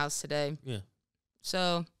leaving the house today. Yeah.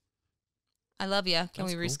 So I love you. Can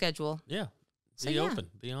That's we reschedule? Yeah. So, Be yeah. open.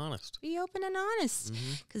 Be honest. Be open and honest,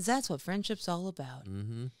 because that's what friendship's all about.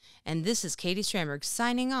 And this is Katie Stonebergs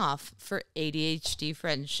signing off for ADHD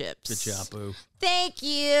Friendships. Good job, Boo. Thank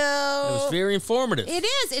you. It was very informative. It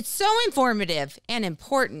is. It's so informative and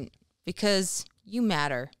important because you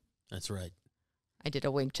matter. That's right. I did a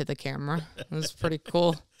wink to the camera. It was pretty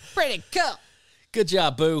cool. Pretty cool. Good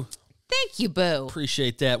job, Boo. Thank you, Boo.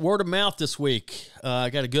 Appreciate that. Word of mouth this week. I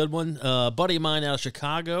got a good one. A buddy of mine out of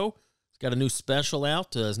Chicago. Got a new special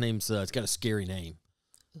out. His name's, it's got a scary name.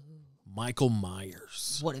 Michael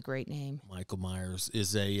Myers. What a great name. Michael Myers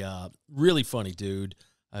is a really funny dude.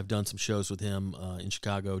 I've done some shows with him in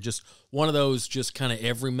Chicago. Just one of those just kind of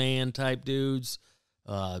everyman type dudes.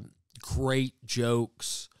 Great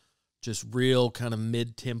jokes. Just real kind of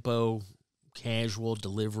mid-tempo, casual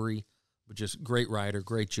delivery. But just great writer,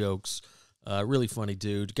 great jokes. Really funny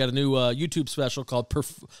dude. Got a new YouTube special called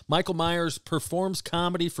Michael Myers Performs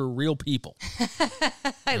Comedy for Real People.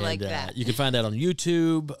 I like that. You can find that on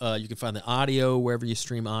YouTube. You can find the audio wherever you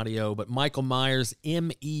stream audio. But Michael Myers,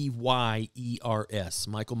 Meyers.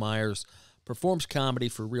 Michael Myers Performs Comedy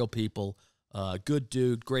for Real People. Good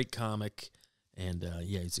dude, great comic. And,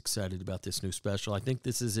 yeah, he's excited about this new special. I think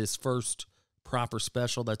this is his first proper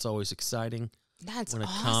special. That's always exciting. That's when a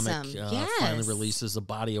awesome. comic finally releases a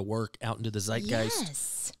body of work out into the zeitgeist.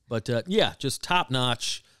 Yes. But, yeah, just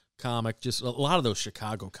top-notch comic. Just a lot of those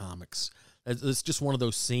Chicago comics. It's just one of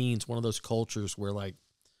those scenes, one of those cultures where, like,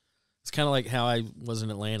 it's kind of like how I was in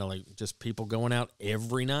Atlanta, like just people going out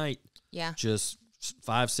every night. Yeah. Just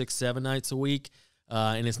 5, 6, 7 nights a week.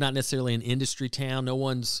 And it's not necessarily an industry town. No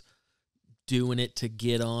one's doing it to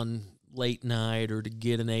get on late night or to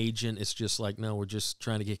get an agent. It's just like, no, we're just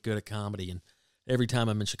trying to get good at comedy. And every time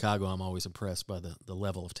I'm in Chicago, I'm always impressed by the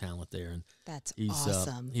level of talent there. And that's he's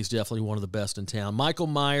awesome. He's definitely one of the best in town. Michael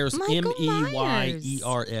Myers,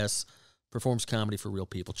 Meyers, performs comedy for real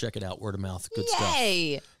people. Check it out. Word of mouth. Good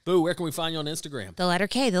Yay. stuff. Boo, where can we find you on Instagram? The letter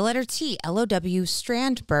K, the letter T, LOW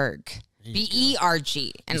Strandberg.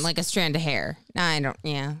 BERG. And like a strand of hair. No, I don't,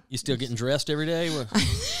 yeah. You still getting dressed every day?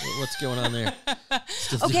 What's going on there?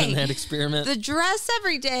 Still doing that experiment? The dress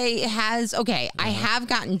every day has, I have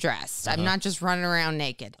gotten dressed. I'm not just running around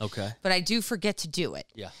naked. Okay. But I do forget to do it.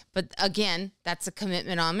 Yeah. But again, that's a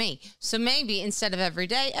commitment on me. So maybe instead of every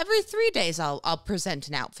day, every 3 days I'll present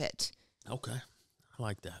an outfit. Okay. I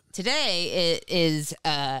like that. Today it is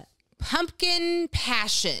pumpkin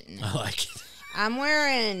passion. I like it. I'm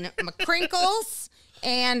wearing my crinkles,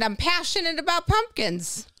 and I'm passionate about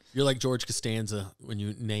pumpkins. You're like George Costanza when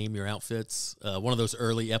you name your outfits. One of those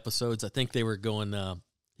early episodes, I think they were going.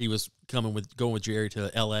 He was going with Jerry to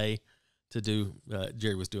L.A. to do.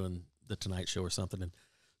 Jerry was doing the Tonight Show or something, and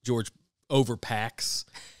George overpacks,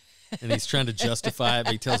 and he's trying to justify it.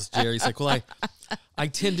 But he tells Jerry, he's like, "Well, I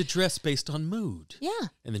tend to dress based on mood." Yeah.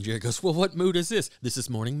 And then Jerry goes, "Well, what mood is this? This is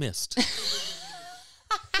morning mist."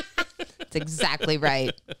 That's exactly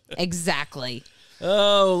right. Exactly.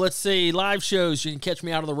 Oh, let's see. Live shows. You can catch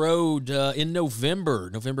me out on the road in November.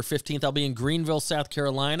 November 15th, I'll be in Greenville, South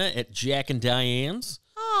Carolina at Jack and Diane's.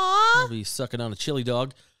 Aww. I'll be sucking on a chili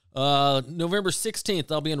dog. November 16th,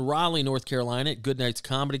 I'll be in Raleigh, North Carolina at Goodnight's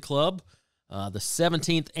Comedy Club. The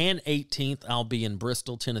 17th and 18th, I'll be in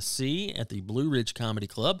Bristol, Tennessee at the Blue Ridge Comedy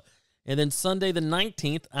Club. And then Sunday the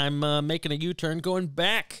 19th, I'm making a U-turn going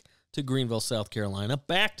back to Greenville, South Carolina,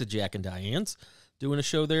 back to Jack and Diane's, doing a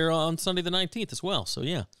show there on Sunday the 19th as well. So,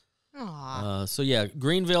 yeah. Aww.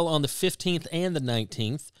 Greenville on the 15th and the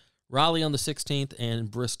 19th, Raleigh on the 16th, and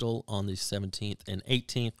Bristol on the 17th and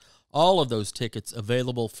 18th. All of those tickets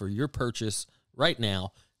available for your purchase right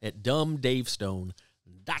now at dumbdavestone.com.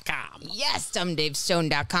 Yes,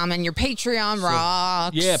 dumbdavestone.com, and your Patreon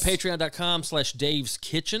rocks. Yeah, patreon.com/Dave's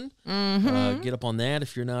Kitchen. Get up on that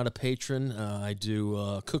if you're not a patron. I do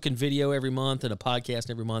a cooking video every month and a podcast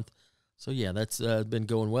every month. So, yeah, that's been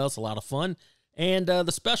going well. It's a lot of fun. And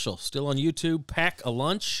the special, still on YouTube, Pack a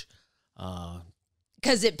Lunch.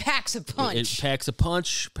 Because it packs a punch. It packs a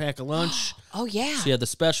punch, pack a lunch. Oh, yeah. So, yeah, the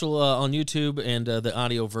special on YouTube and the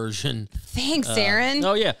audio version. Thanks, Aaron.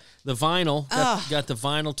 Oh, yeah. The vinyl. Got the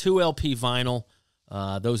vinyl, 2LP vinyl.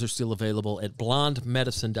 Those are still available at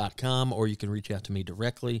blondemedicine.com, or you can reach out to me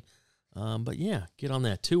directly. But, yeah, get on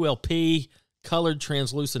that. 2LP, colored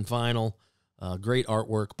translucent vinyl. Great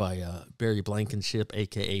artwork by Barry Blankenship,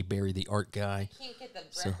 a.k.a. Barry the Art Guy. Can't get the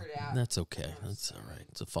So record out. that's okay. That's all right.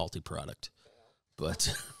 It's a faulty product.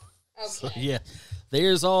 But, Okay. so, yeah,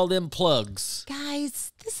 there's all them plugs.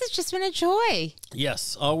 Guys, this has just been a joy.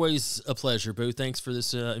 Yes, always a pleasure, Boo. Thanks for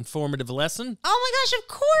this informative lesson. Oh, my gosh, of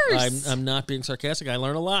course. I'm not being sarcastic. I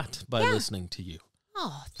learn a lot by listening to you.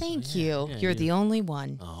 Oh, thank you. yeah, You're the only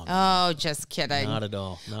one. Oh, Oh, just kidding. Not at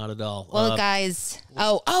all. Not at all. Well, guys.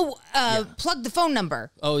 Plug the phone number.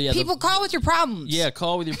 Oh, yeah. People call with your problems. Yeah,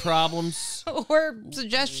 call with your problems. Or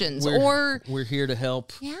suggestions. We're here to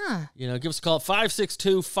help. Yeah. Give us a call at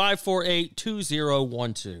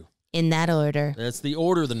 562-548-2012. In that order. That's the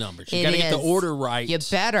order of the numbers. You It got to get the is. order right. You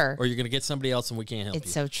better. Or you're going to get somebody else and we can't help you.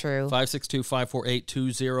 It's so true.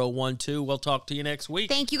 562-548-2012. We'll talk to you next week.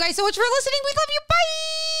 Thank you guys so much for listening. We love you. Bye.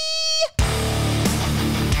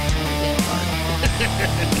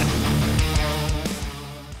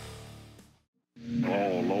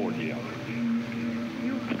 Oh, Lord, yeah.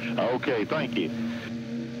 Okay, thank you.